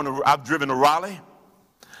 I've driven to Raleigh.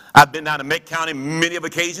 I've been down to Meck County many of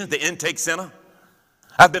occasions, the intake center.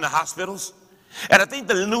 I've been to hospitals. And I think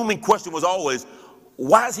the looming question was always,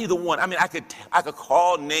 why is he the one? I mean, I could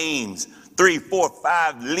call names, 3, 4,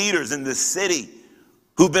 5 leaders in this city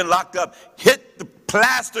who've been locked up,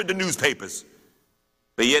 plastered the newspapers.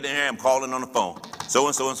 But yet here I am calling on the phone.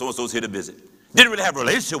 So-and-so and so-and-so's here to visit. Didn't really have a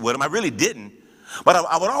relationship with him. I really didn't. But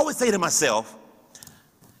I would always say to myself,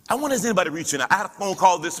 I wonder if anybody reaching out. I had a phone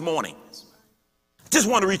call this morning. Just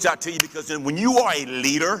want to reach out to you because when you are a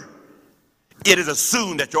leader, it is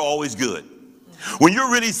assumed that you're always good. When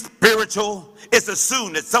you're really spiritual, it's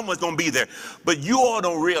assumed that someone's going to be there. But you all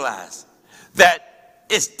don't realize that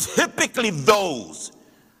it's typically those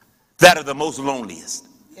that are the most loneliest.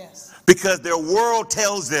 Yes. Because their world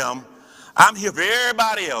tells them, I'm here for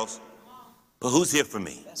everybody else, but who's here for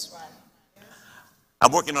me? That's right.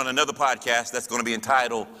 I'm working on another podcast that's going to be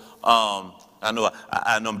entitled, I know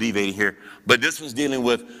I'm deviating here, but this one's dealing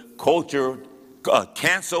with culture,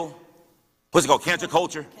 cancel. What's it called? Cancel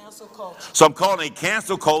culture? Cancel culture. So I'm calling it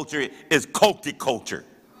cancel culture is culty culture.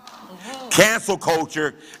 Cancel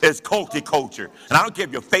culture is culty culture. And I don't care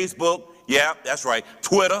if you're Facebook, yeah, that's right,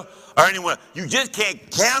 Twitter, or anyone. You just can't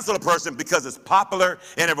cancel a person because it's popular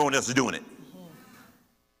and everyone else is doing it.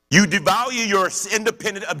 You devalue your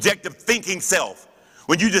independent, objective thinking self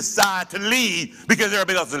when you decide to leave because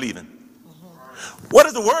everybody else is leaving. What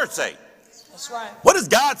does the word say? That's right. What does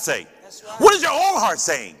God say? That's right. What is your own heart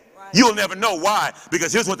saying? Right. You'll never know why,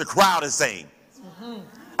 because here's what the crowd is saying.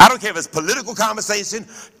 I don't care if it's political conversation,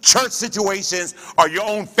 church situations, or your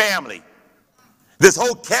own family. This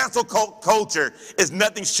whole cancel culture is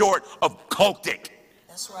nothing short of cultic.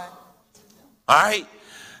 That's right. All right?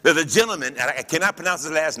 There's a gentleman, and I cannot pronounce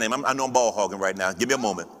his last name. I know I'm ball hogging right now. Give me a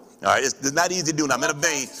moment. All right? It's not easy to do. I'm in a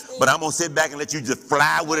vein, but I'm going to sit back and let you just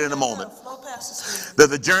fly with it in a moment. Flow, Pastor Steve.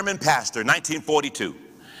 There's a German pastor, 1942.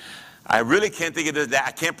 I really can't think of that.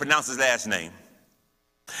 I can't pronounce his last name.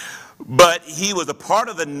 But he was a part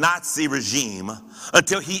of the Nazi regime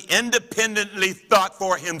until he independently thought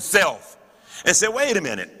for himself and said, wait a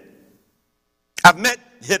minute. I've met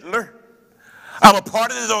Hitler. I'm a part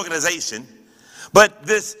of this organization. But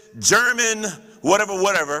this German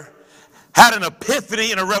whatever had an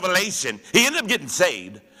epiphany and a revelation. He ended up getting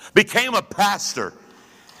saved, became a pastor.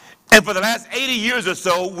 And for the last 80 years or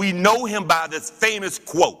so, we know him by this famous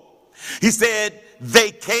quote. He said, they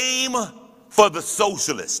came for the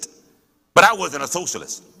socialist. But I wasn't a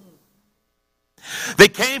socialist. They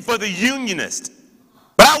came for the unionist.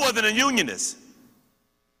 But I wasn't a unionist.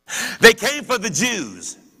 They came for the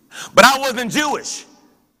Jews. But I wasn't Jewish.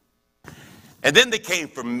 And then they came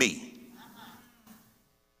for me.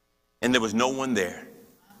 And there was no one there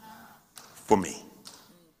for me.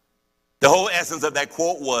 The whole essence of that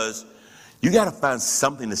quote was, you got to find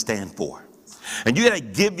something to stand for. And you got to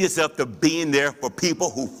give yourself to being there for people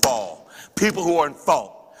who fall, people who are in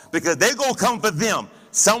fault. Because they're going to come for them.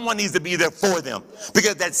 Someone needs to be there for them.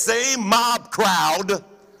 Because that same mob crowd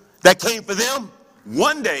that came for them,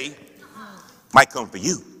 one day might come for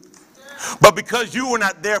you. But because you were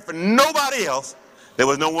not there for nobody else, there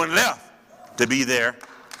was no one left to be there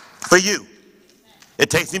for you. It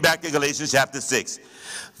takes me back to Galatians chapter 6.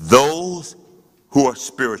 Those who are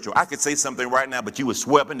spiritual. I could say something right now, but you would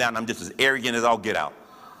swear up and down. I'm just as arrogant as I'll get out.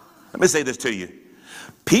 Let me say this to you.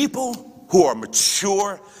 People who are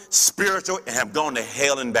mature, spiritual, and have gone to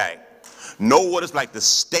hell and back know what it's like to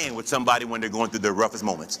stand with somebody when they're going through their roughest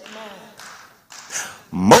moments.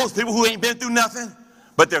 Most people who ain't been through nothing,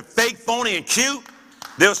 but they're fake, phony, and cute,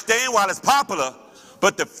 they'll stand while it's popular,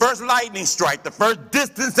 but the first lightning strike, the first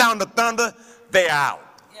distant sound of thunder, they're out.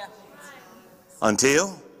 Yeah.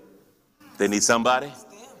 Until they need somebody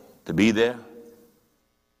to be there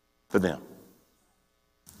for them.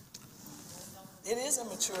 It is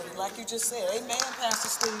immaturity, like you just said. Amen, Pastor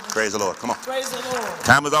Steve. Praise the Lord. Come on. Praise the Lord.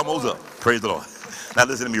 Time is almost up. Praise the Lord. Now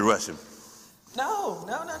listen to me rushing. No.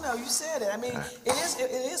 You said it. I mean,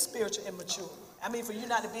 it is spiritual immaturity. I mean, for you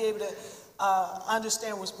not to be able to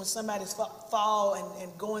understand when somebody's fall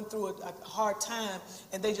and going through a hard time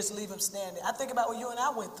and they just leave them standing. I think about what you and I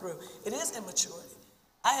went through. It is immaturity.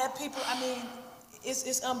 I had people, I mean,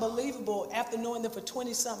 it's unbelievable, after knowing them for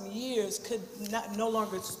 20-something years, could no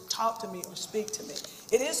longer talk to me or speak to me.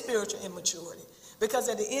 It is spiritual immaturity. Because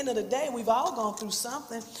at the end of the day, we've all gone through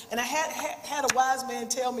something. And I had a wise man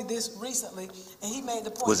tell me this recently, and he made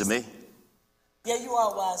the point. Was it me? Yeah, you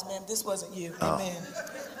are a wise man. This wasn't you. Oh.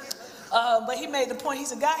 Amen. But he made the point. He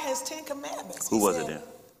said, God has 10 commandments. Who was it then?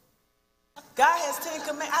 God has 10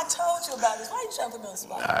 commandments. I told you about this. Why are you trying to put me on the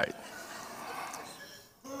spot? All right.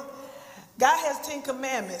 God has 10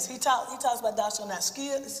 commandments. He talks about thou shalt not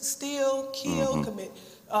steal, kill, commit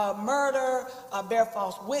murder, bear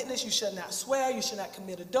false witness. You should not swear. You should not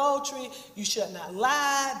commit adultery. You should not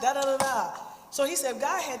lie. So he said, if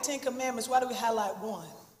God had 10 commandments, why do we highlight one?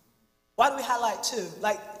 Why do we highlight two?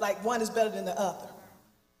 Like one is better than the other.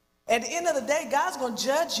 At the end of the day, God's going to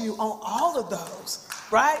judge you on all of those,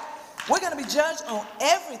 right? We're going to be judged on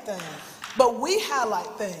everything, but we highlight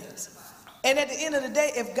things. And at the end of the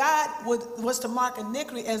day, if God was to mark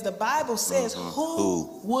iniquity, as the Bible says,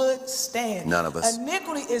 who would stand? None of us.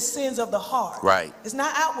 Iniquity is sins of the heart. Right. It's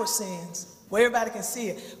not outward sins. where everybody can see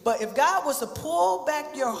it. But if God was to pull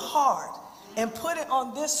back your heart and put it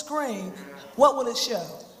on this screen, what will it show?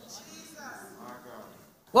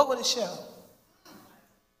 What will it show?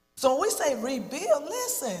 So when we say rebuild,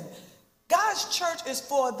 listen, God's church is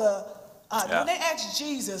for the, when they asked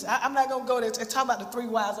Jesus, I'm not going to go there and talk about the 3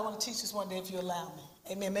 whys. I want to teach this one day if you allow me.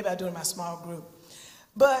 Amen. Maybe I'll do it in my small group.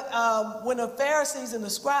 But when the Pharisees and the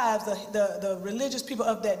scribes, the religious people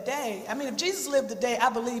of that day, I mean, if Jesus lived today, I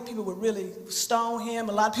believe people would really stone him.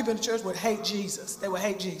 A lot of people in the church would hate Jesus. They would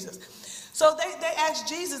hate Jesus. So they asked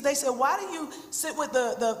Jesus, they said, why do you sit with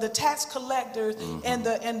the tax collectors and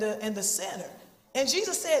the sinner? And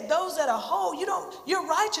Jesus said, those that are whole, you're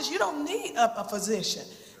righteous, you don't need a physician.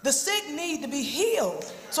 The sick need to be healed.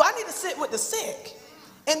 So I need to sit with the sick.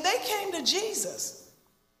 And they came to Jesus.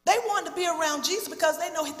 They wanted to be around Jesus because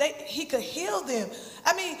they know he could heal them.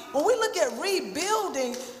 I mean, when we look at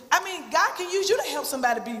rebuilding, I mean, God can use you to help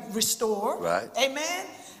somebody be restored. Right. Amen.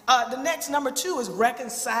 The next number 2 is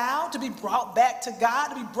reconciled, to be brought back to God,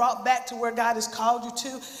 to be brought back to where God has called you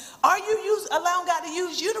to. Are you allowing God to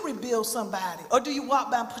use you to rebuild somebody? Or do you walk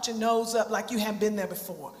by and put your nose up like you haven't been there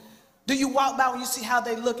before? Do you walk by when you see how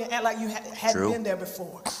they look and act like you hadn't been there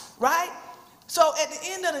before? Right? So at the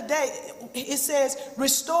end of the day, it says,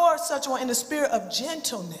 restore such one in the spirit of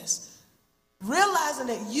gentleness, realizing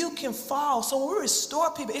that you can fall. So when we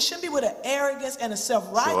restore people, it shouldn't be with an arrogance and a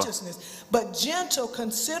self-righteousness, but gentle,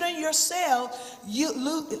 considering yourself,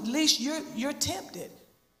 at least you're tempted.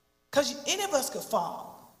 Because any of us could fall.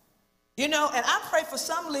 You know, and I pray for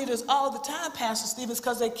some leaders all the time, Pastor Stevens,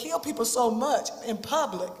 because they kill people so much in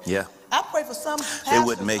public. Yeah. I pray for some pastors they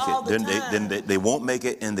wouldn't make all it. the time. Then they won't make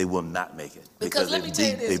it, and they will not make it. Because let me tell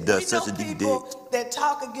you this, they've done we such know a deep dig. people that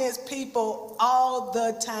talk against people all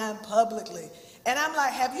the time publicly. And I'm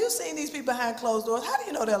like, have you seen these people behind closed doors? How do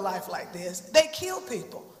you know their life like this? They kill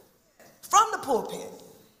people from the pulpit.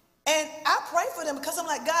 And I pray for them because I'm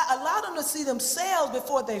like, God, allow them to see themselves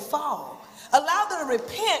before they fall. Allow them to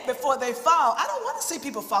repent before they fall. I don't want to see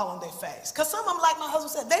people fall on their face. Because some of them, like my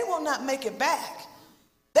husband said, they will not make it back.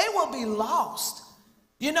 They will be lost.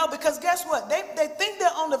 You know, because guess what? They think they're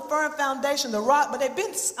on the firm foundation, the rock, but they've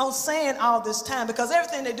been on sand all this time because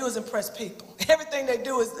everything they do is impress people. Everything they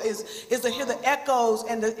do is to hear the echoes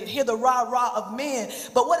and to hear the rah-rah of men.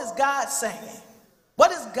 But what is God saying?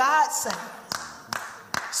 What is God saying?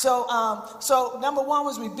 So number 1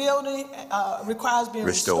 was rebuilding requires being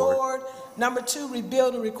restored. Number 2,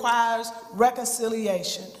 rebuilding requires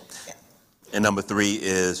reconciliation. And number 3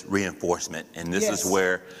 is reinforcement. And this is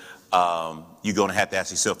where you're going to have to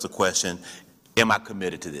ask yourself the question, am I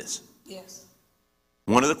committed to this? Yes.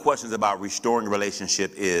 One of the questions about restoring a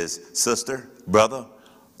relationship is, sister, brother,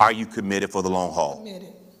 are you committed for the long haul?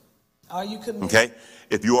 Committed. Are you committed? Okay?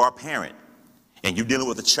 If you are a parent and you're dealing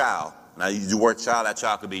with a child, now you use the word child, that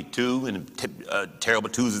child could be 2, and terrible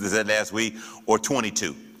twos as they said last week, or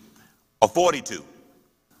 22, or 42.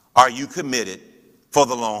 Are you committed for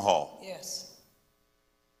the long haul? Yes.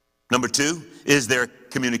 Number 2, is there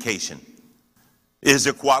communication? Is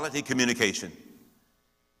there quality communication?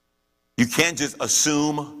 You can't just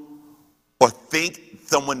assume or think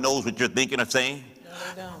someone knows what you're thinking or saying. No,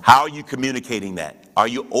 they don't. How are you communicating that? Are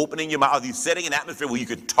you opening your mouth? Are you setting an atmosphere where you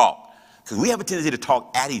can talk? Because we have a tendency to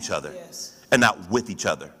talk at each other and not with each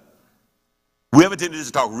other. We have a tendency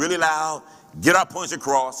to talk really loud, get our points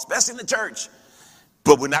across, especially in the church,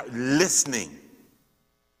 but we're not listening.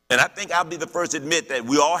 And I think I'll be the first to admit that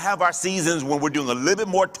we all have our seasons when we're doing a little bit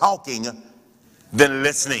more talking than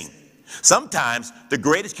listening. Sometimes the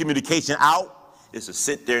greatest communication out is to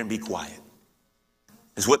sit there and be quiet.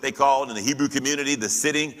 It's what they call in the Hebrew community the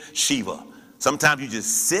sitting Shiva. Sometimes you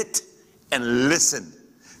just sit and listen.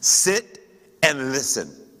 Sit and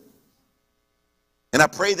listen. And I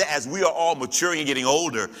pray that as we are all maturing and getting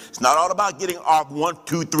older, it's not all about getting our 1,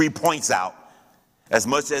 2, 3 points out as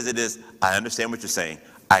much as it is, I understand what you're saying.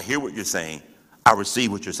 I hear what you're saying. I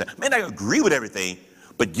receive what you're saying. I may not agree with everything,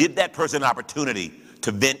 but give that person an opportunity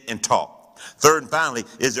to vent and talk. Third and finally,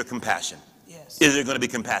 is there compassion? Yes. Is there going to be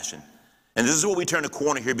compassion? And this is where we turn the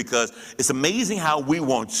corner here, because it's amazing how we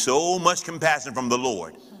want so much compassion from the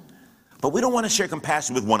Lord, but we don't want to share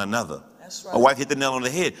compassion with one another. That's right. My wife hit the nail on the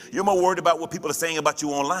head. You're more worried about what people are saying about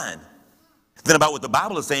you online than about what the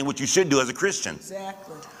Bible is saying, what you should do as a Christian.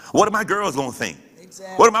 Exactly. What are my girls going to think?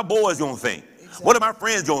 Exactly. What are my boys going to think? Exactly. What are my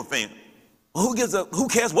friends going to think? Well, who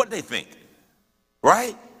cares what they think?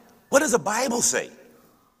 Right? What does the Bible say?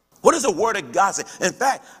 What does the Word of God say? In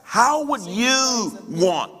fact, how would you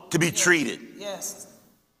want to be treated? Yes.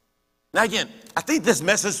 Now again, I think this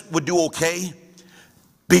message would do okay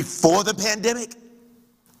before the pandemic,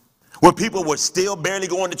 when people were still barely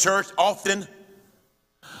going to church often.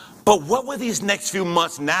 But what will these next few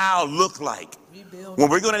months now look like? When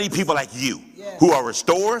we're going to need people like you, Yes. who are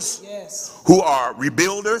restorers, Yes. who are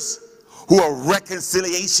rebuilders, who are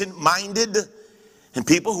reconciliation minded, and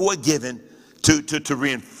people who are given to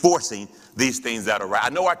reinforcing these things that are right. I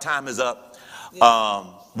know our time is up.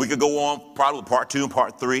 We could go on probably part 2 and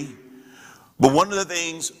part 3. But one of the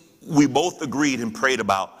things we both agreed and prayed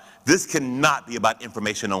about, this cannot be about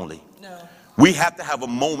information only. No. We have to have a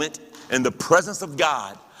moment in the presence of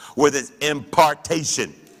God where there's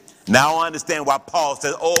impartation. Now I understand why Paul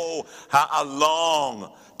says, oh, how I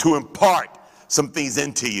long to impart some things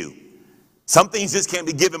into you. Some things just can't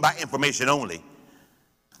be given by information only.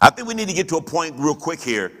 I think we need to get to a point real quick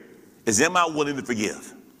here. Is, am I willing to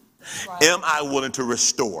forgive? Right. Am I willing to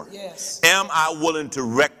restore? Yes. Am I willing to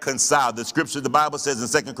reconcile? The scripture, the Bible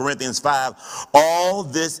says in 2 Corinthians 5, all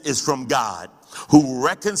this is from God, who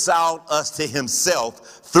reconciled us to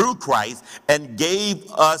himself through Christ and gave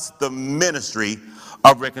us the ministry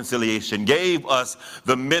of reconciliation. Gave us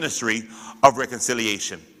the ministry of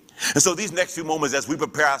reconciliation. And so these next few moments, as we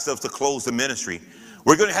prepare ourselves to close the ministry,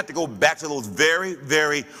 we're going to have to go back to those very,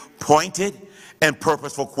 very pointed and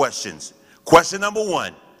purposeful questions. Question number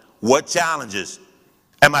 1. What challenges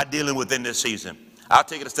am I dealing with in this season? I'll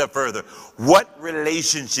take it a step further. What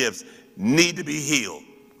relationships need to be healed?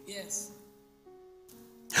 Yes.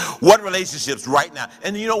 What relationships right now?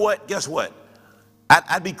 And you know what? Guess what?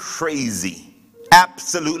 I'd be crazy,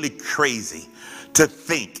 absolutely crazy, to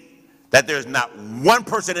think that there's not one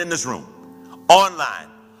person in this room, online,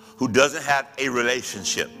 who doesn't have a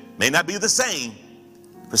relationship. May not be the same.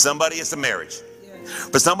 For somebody, it's a marriage. Yes.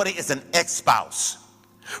 For somebody, it's an ex-spouse.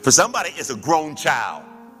 For somebody, it's a grown child.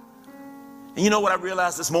 And you know what I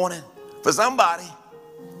realized this morning? For somebody,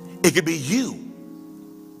 it could be you.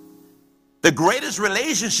 The greatest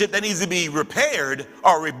relationship that needs to be repaired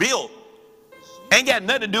or rebuilt ain't got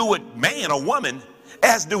nothing to do with man or woman. It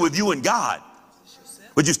has to do with you and God.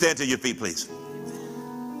 Would you stand to your feet, please?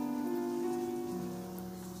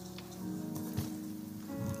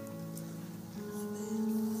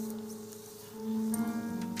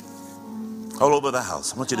 All over the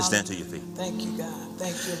house, I want you to stand to your feet. Thank you, God.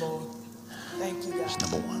 Thank you, Lord. Thank you, God.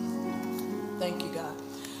 That's number 1. Thank you, God.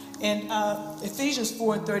 In Ephesians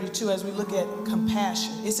 4:32, as we look at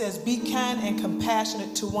compassion, it says, be kind and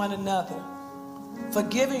compassionate to one another,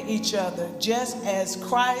 forgiving each other, just as in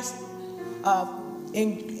Christ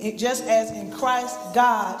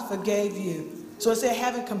God forgave you. So it said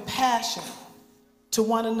having compassion to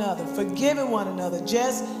one another, forgiving one another,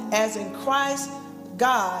 just as in Christ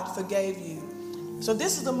God forgave you. So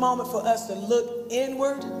this is the moment for us to look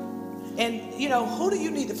inward. And, you know, who do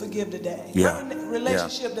you need to forgive today? Yeah. What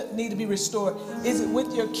relationship that need to be restored? Is it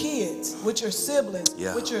with your kids, with your siblings,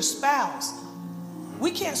 with your spouse?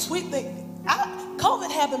 We can't sweep things.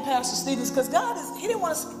 COVID happened, Pastor Stevens, because He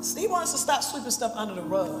wants us to stop sweeping stuff under the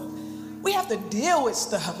rug. We have to deal with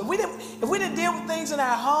stuff. If we didn't deal with things in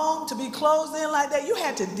our home to be closed in like that, you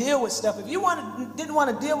had to deal with stuff. If you didn't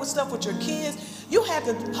want to deal with stuff with your kids, you had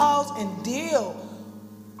to pause and deal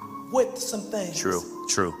with some things.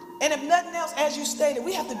 True. And if nothing else, as you stated,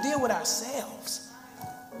 we have to deal with ourselves.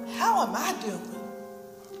 How am I doing?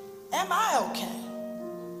 Am I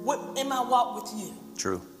okay? In my walk with you?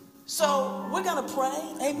 True. So we're going to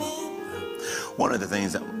pray. Amen. One of the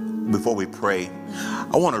things that, before we pray,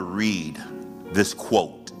 I want to read this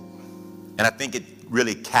quote. And I think it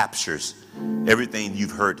really captures everything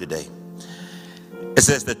you've heard today. It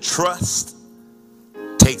says that trust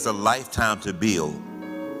takes a lifetime to build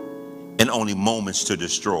and only moments to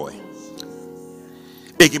destroy.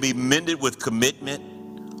 It can be mended with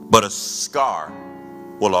commitment, but a scar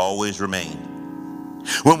will always remain.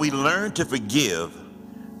 When we learn to forgive,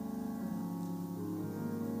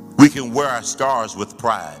 we can wear our scars with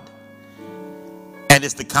pride. And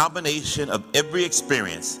it's the combination of every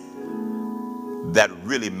experience that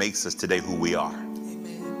really makes us today who we are.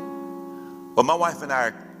 Amen. What my wife and I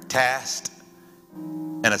are tasked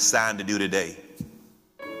and assigned to do today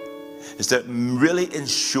is to really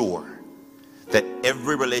ensure that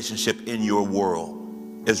every relationship in your world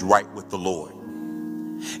is right with the Lord.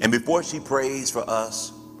 And before she prays for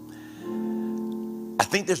us, I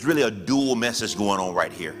think there's really a dual message going on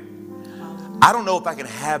right here. I don't know if I can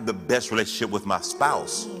have the best relationship with my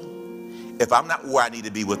spouse if I'm not where I need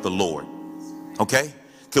to be with the Lord. Okay?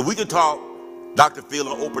 Because we can talk, Dr.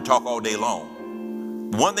 Phil and Oprah talk all day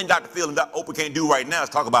long. One thing Dr. Phil and Oprah can't do right now is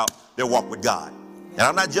talk about their walk with God. And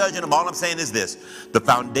I'm not judging them. All I'm saying is this. The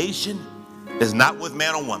foundation is not with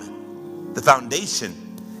man or woman. The foundation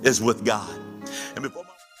is with God. And before